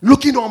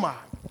looking normal.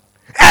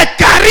 A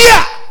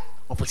carrier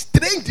of a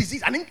strange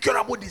disease, an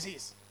incurable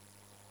disease.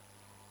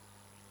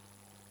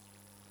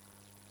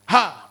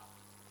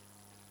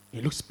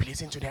 It looks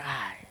pleasing to the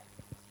eye.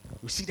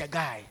 You see the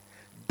guy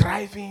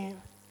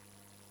driving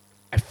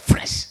a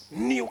fresh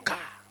new car.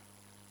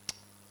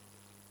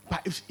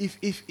 But if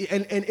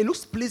it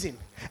looks pleasing,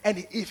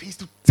 and if he's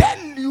to tell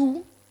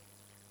you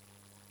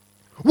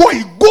what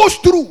he goes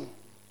through,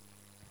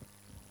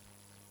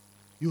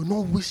 you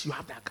know, wish you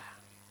have that car.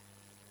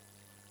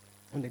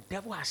 And the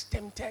devil has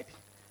tempted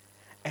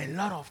a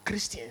lot of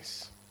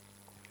Christians,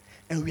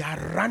 and we are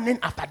running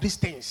after these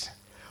things.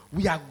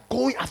 We are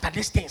going after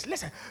these things.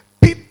 Listen,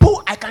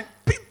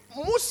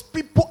 most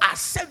people are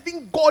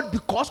serving God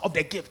because of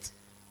the gift,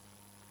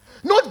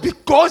 not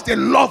because they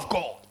love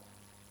God.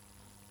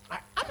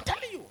 I'm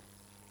telling you,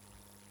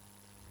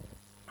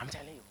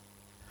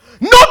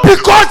 Not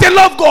because they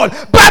love God,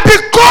 but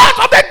because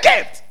of the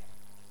gift.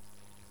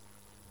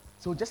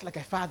 So just like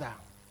a father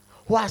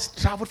who has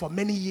traveled for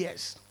many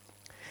years,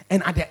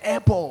 and at the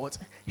airport,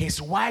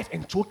 his wife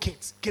and 2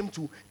 kids came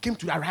to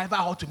the arrival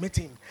hall to meet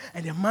him.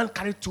 And the man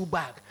carried 2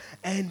 bags.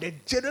 And the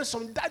children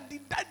said, daddy.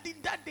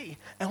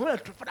 And when the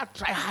father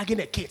tried hugging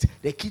the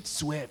kids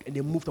swerved and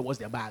they moved towards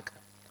their bag.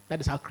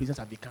 That is how Christians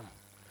have become.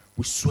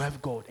 We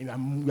serve God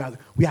and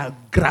we are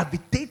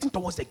gravitating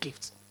towards the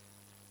gift.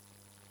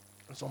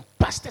 And some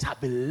pastors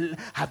have been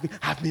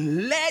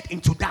led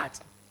into that.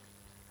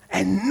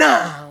 And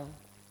now,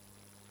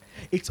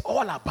 it's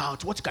all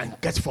about what you can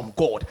get from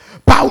God,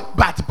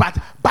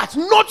 but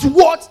not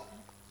what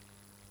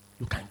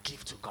you can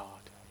give to God.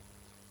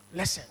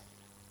 Listen.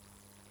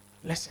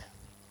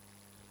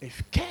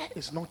 If care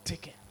is not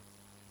taken,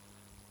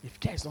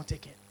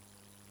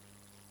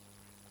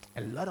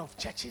 a lot of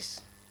churches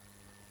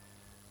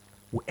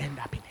will end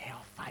up in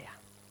hellfire.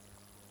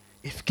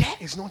 If care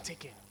is not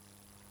taken,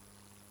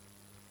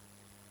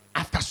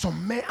 after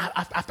some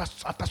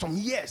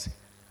years,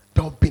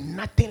 there will be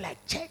nothing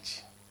like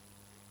church.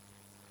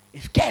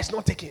 If care is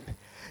not taken,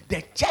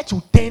 the church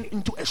will turn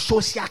into a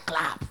social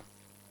club.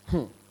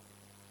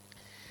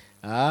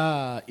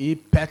 The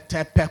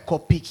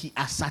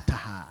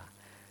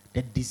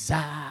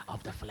desire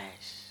of the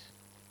flesh.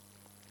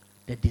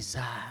 The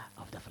desire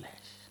of the flesh.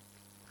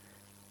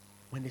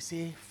 When they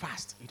say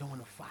fast, you don't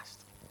want to fast.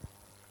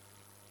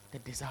 The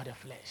desire of the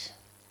flesh.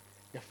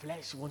 The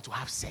flesh wants to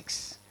have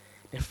sex.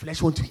 The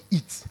flesh wants to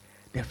eat.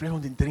 The flesh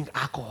wants to drink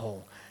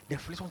alcohol. The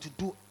flesh wants to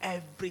do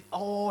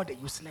all the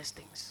useless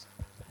things.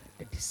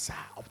 The desire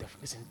of the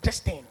flesh. Listen, this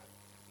thing,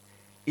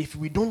 if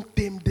we don't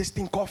tame this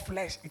thing called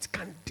flesh, it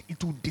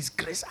will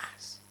disgrace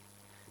us.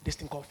 This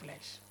thing called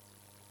flesh.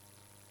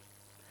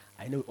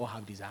 I know we all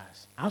have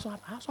desires. I also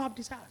have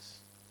desires.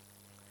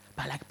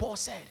 But like Paul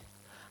said,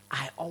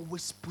 I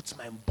always put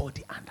my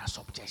body under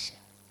subjection.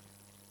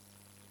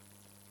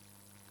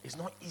 It's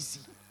not easy.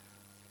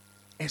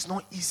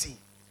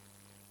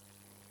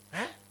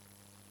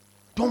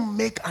 Don't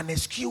make an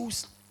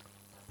excuse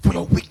for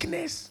your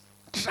weakness.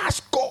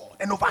 Trust God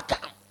and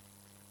overcome.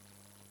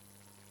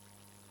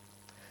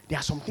 There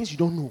are some things you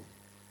don't know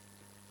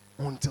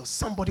until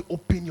somebody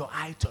open your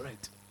eye to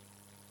it.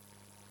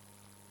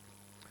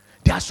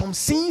 There are some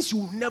sins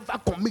you never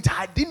commit.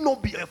 I didn't know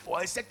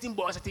for a certain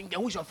boy or a certain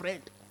girl. Who's your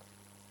friend?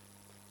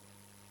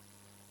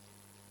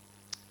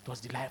 It was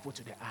delightful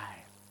to the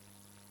eye.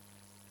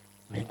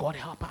 May God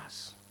help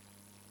us.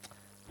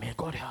 May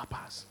God help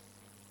us.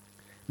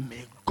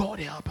 May God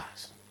help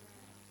us.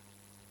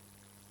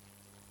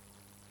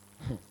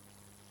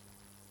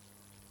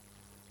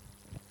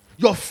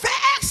 Your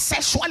first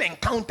sexual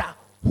encounter,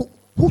 who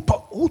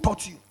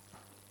taught you?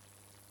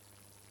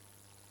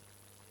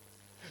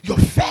 Your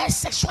first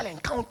sexual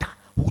encounter,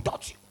 who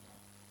taught you?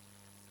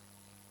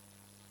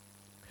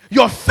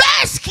 Your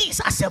first kiss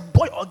as a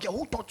boy or girl,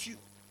 who taught you?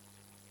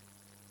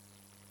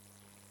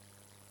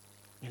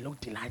 It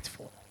looked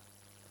delightful.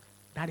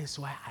 That is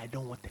why I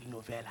don't want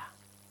telenovela.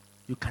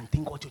 You can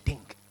think what you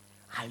think.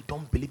 I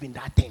don't believe in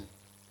that thing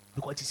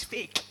because it's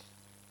fake.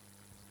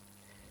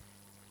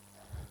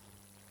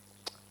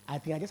 I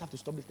think I just have to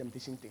stop this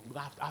temptation thing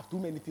because I have too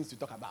many things to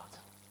talk about.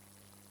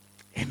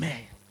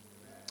 Amen.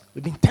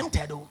 We've been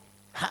tempted though.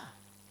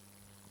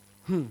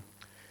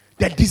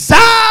 The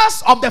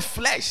desires of the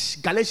flesh,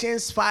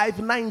 Galatians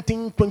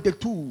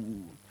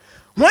 5:19-22.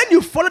 When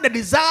you follow the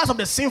desires of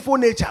the sinful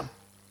nature,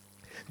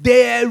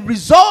 the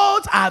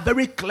results are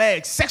very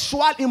clear.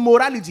 Sexual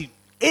immorality,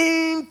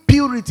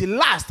 impurity,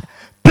 lust,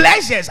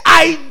 pleasures,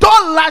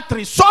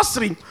 idolatry,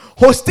 sorcery,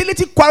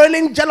 hostility,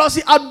 quarreling,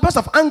 jealousy, outbursts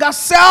of anger,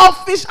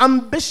 selfish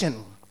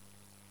ambition,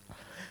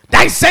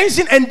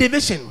 dissension and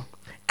division,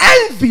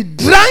 envy,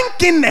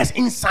 drunkenness,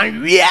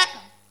 insanity.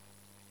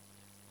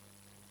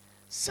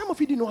 Some of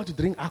you didn't know how to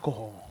drink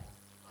alcohol,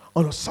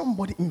 or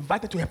somebody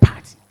invited to a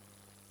party.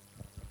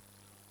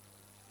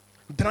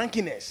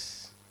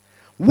 Drunkenness,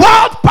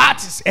 wild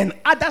parties, and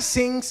other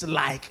things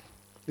like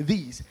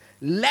these.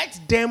 Let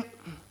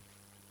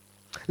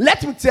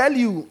me tell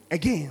you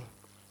again,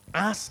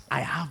 as I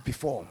have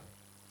before,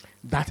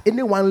 that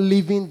anyone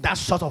living that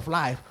sort of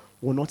life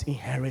will not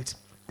inherit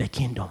the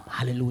kingdom.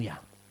 Hallelujah.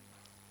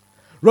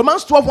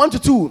 Romans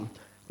 12:1-2.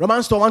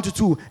 Romans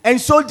 12:1-2. And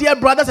so, dear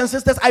brothers and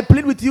sisters, I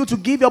plead with you to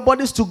give your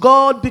bodies to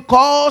God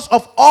because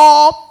of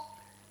all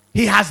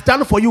He has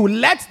done for you.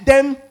 Let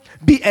them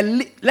be a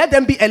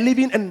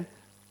living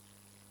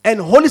and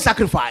holy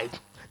sacrifice,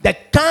 the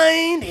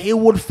kind He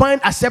would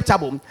find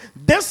acceptable.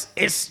 This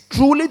is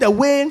truly the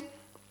way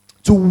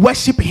to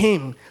worship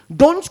Him.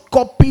 Don't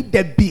copy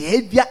the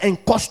behavior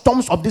and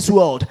customs of this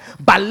world,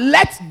 but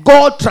let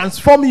God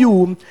transform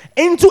you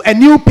into a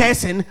new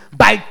person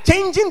by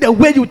changing the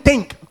way you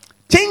think.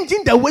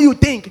 Changing the way you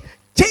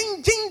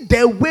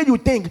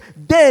think.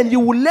 Then you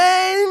will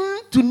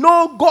learn to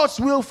know God's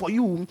will for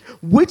you,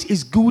 which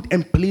is good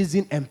and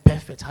pleasing and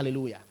perfect.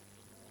 Hallelujah.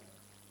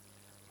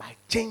 By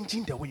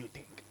changing the way you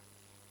think.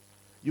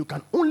 You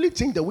can only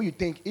change the way you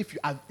think if you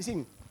are.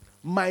 See,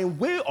 My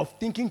way of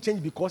thinking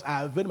changed because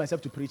I availed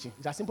myself to preaching.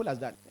 It's as simple as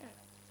that. Yeah.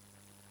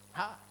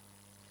 Ha.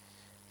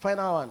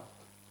 Final one,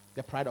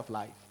 the pride of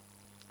life.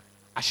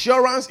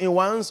 Assurance in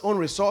one's own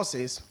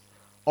resources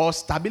or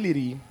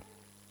stability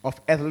of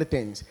earthly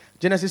things.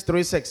 Genesis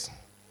 3:6.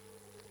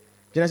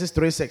 Genesis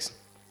 3:6.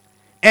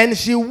 And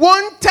she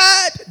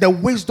wanted the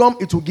wisdom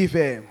it will give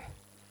her.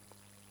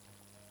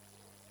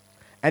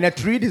 And a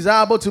tree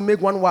desirable to make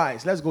one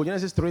wise. Let's go.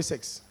 Genesis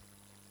 3:6.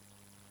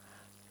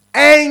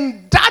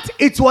 And that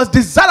it was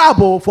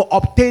desirable for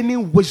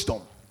obtaining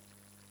wisdom.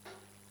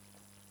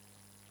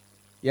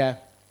 Yeah.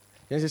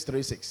 Genesis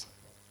 3:6.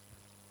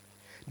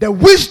 The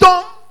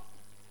wisdom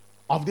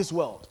of this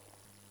world.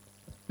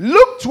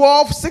 Luke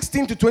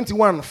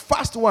 12:16-21.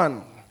 First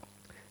one.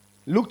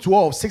 Luke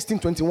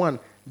 12:16-21.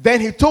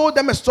 Then he told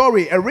them a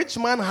story. A rich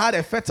man had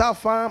a fertile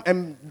farm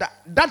and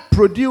that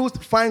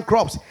produced fine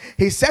crops.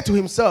 He said to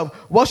himself,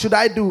 what should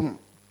I do?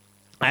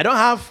 I don't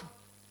have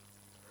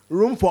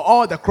room for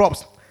all the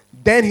crops.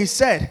 Then he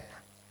said,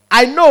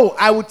 I know,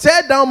 I will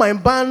tear down my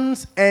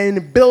barns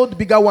and build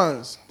bigger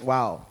ones.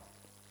 Wow.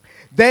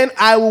 Then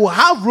I will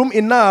have room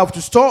enough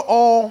to store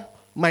all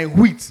my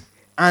wheat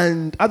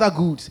and other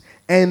goods.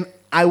 And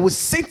I will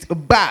sit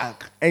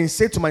back and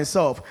say to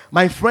myself,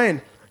 my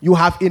friend, you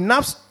have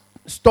enough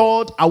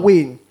stored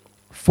away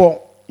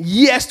for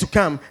years to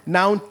come.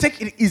 Now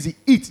take it easy,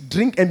 eat,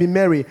 drink, and be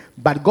merry.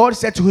 But God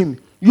said to him,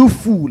 you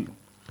fool,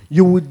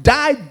 you will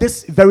die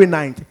this very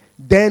night.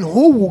 Then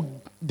who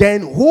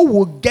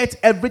will get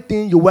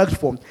everything you worked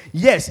for?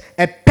 Yes,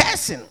 a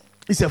person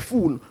is a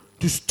fool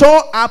to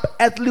store up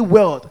earthly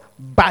wealth,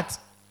 but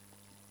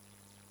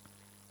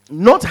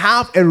not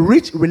have a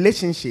rich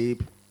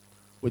relationship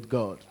with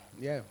God.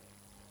 Yeah.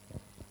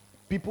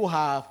 People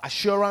have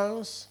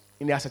assurance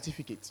in their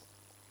certificate.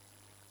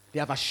 They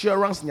have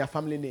assurance in their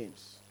family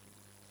names.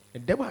 The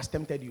devil has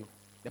tempted you.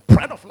 The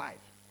pride of life.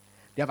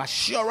 They have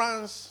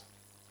assurance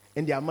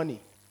in their money.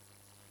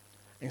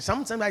 And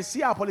sometimes I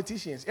see our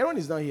politicians, Aaron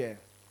is not here,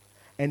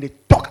 and they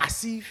talk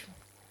as if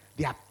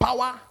their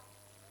power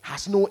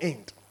has no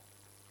end.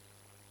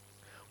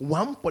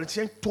 One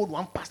politician told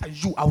one pastor,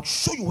 I will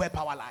show you where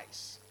power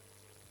lies.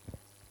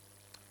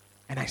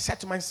 And I said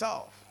to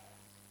myself,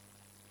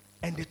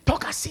 and they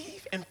talk as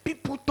if, and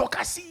people talk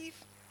as if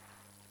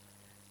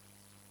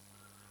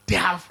they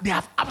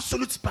have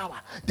absolute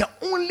power. The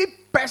only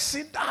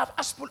person that have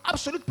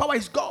absolute power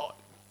is God.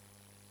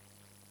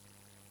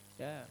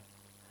 Yeah.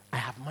 I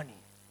have money.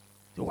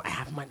 I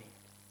have money.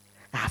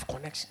 I have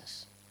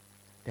connections.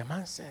 The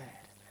man said,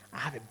 I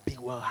have a big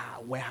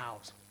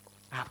warehouse.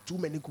 I have too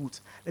many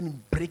goods. Let me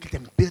break it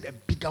and build a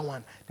bigger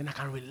one. Then I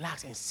can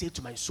relax and say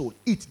to my soul,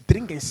 eat,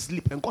 drink, and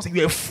sleep. And God said,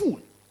 you're a fool.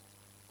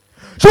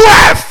 So you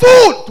are a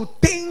fool to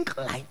think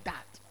like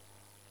that.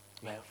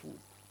 You are a fool.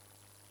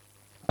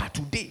 But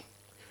today,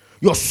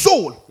 your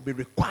soul will be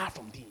required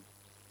from thee.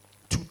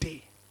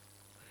 Today,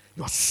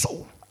 your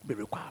soul will be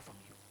required from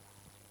you.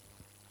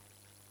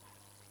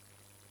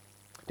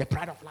 The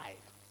pride of life.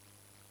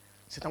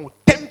 Satan will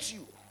tempt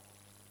you.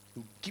 He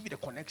will give you the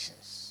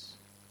connections.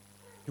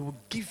 He will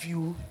give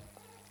you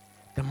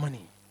the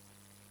money.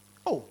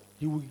 Oh,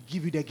 he will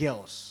give you the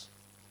girls.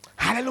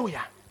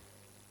 Hallelujah.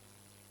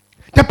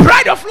 The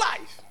pride of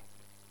life.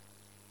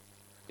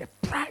 The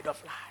pride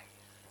of life.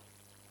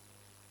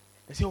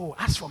 They say, oh,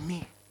 as for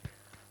me,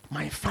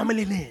 my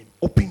family name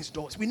opens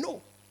doors. We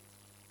know.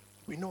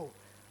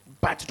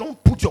 But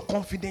don't put your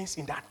confidence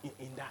in that.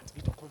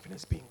 Let your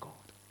confidence be in God.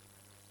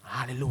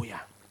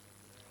 Hallelujah.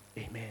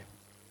 Amen.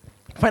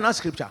 Final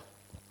scripture.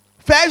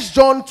 1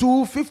 John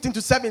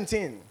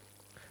 2:15-17.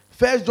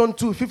 1 John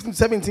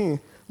 2:15-17.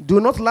 Do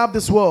not love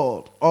this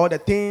world or the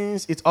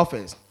things it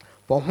offers.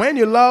 For when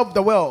you love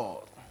the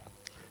world,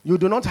 you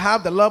do not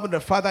have the love of the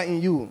Father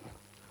in you.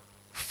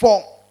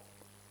 For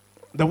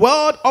the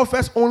world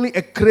offers only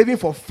a craving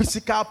for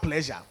physical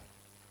pleasure.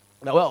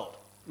 The world.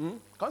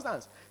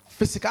 Constance.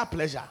 Physical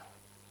pleasure.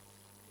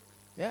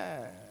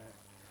 Yeah.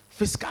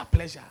 Physical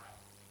pleasure.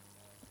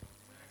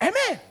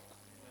 Amen.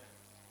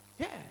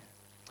 Yeah.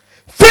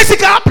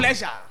 Physical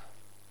pleasure.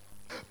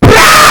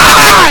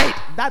 Pride.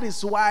 That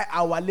is why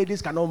our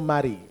ladies cannot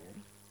marry.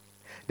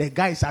 The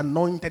guy is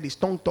anointed, he's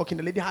tongue talking.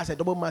 The lady has a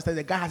double master.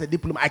 The guy has a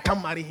diploma. I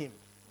can't marry him.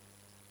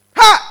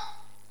 Ha!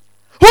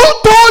 Who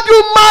told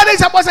you marriage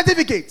is about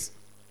certificates?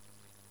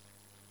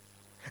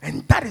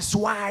 And that is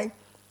why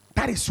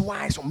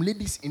some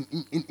ladies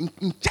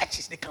in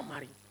churches, they can't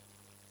marry.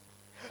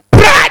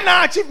 Pride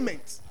and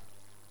achievement.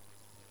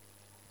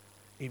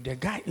 If the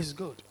guy is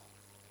good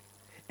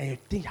and you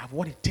think you have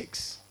what it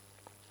takes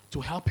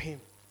to help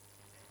him,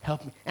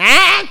 help me.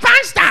 And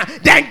pastor,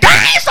 the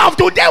guys of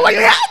today, when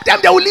you help them,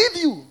 they will leave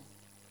you.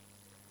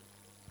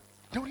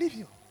 They will leave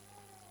you.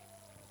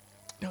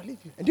 They will leave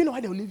you. And do you know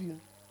why they will leave you?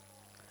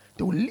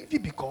 They will leave you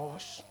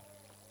because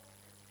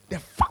the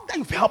fact that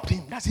you've helped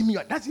him doesn't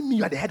mean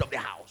you are the head of the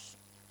house.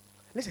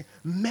 Listen,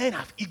 men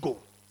have ego.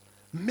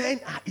 Men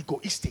are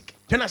egoistic.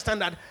 Do you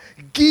understand that?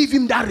 Give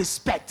him that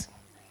respect.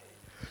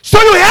 So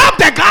you help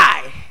the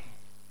guy,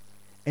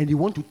 and you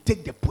want to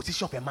take the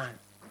position of a man.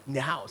 in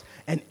the house.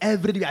 And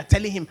every day you are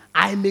telling him,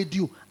 I made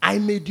you, I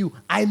made you,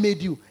 I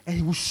made you. And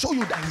he will show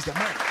you that he's the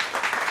man.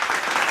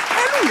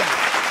 Hallelujah.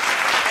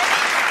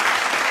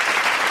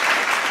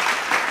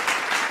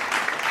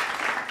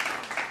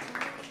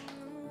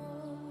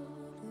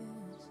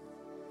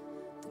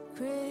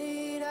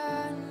 Great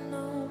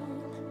unknown,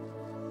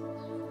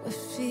 where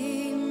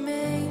feet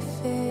may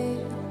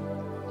fail,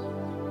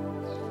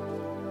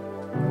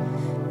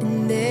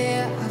 and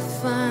there I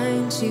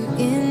find you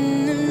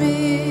in the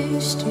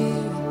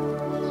mystery,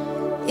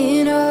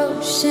 in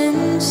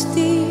oceans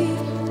deep.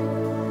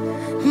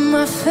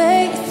 My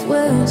faith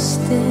will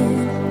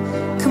stand.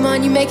 Come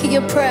on, you make it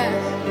your prayer.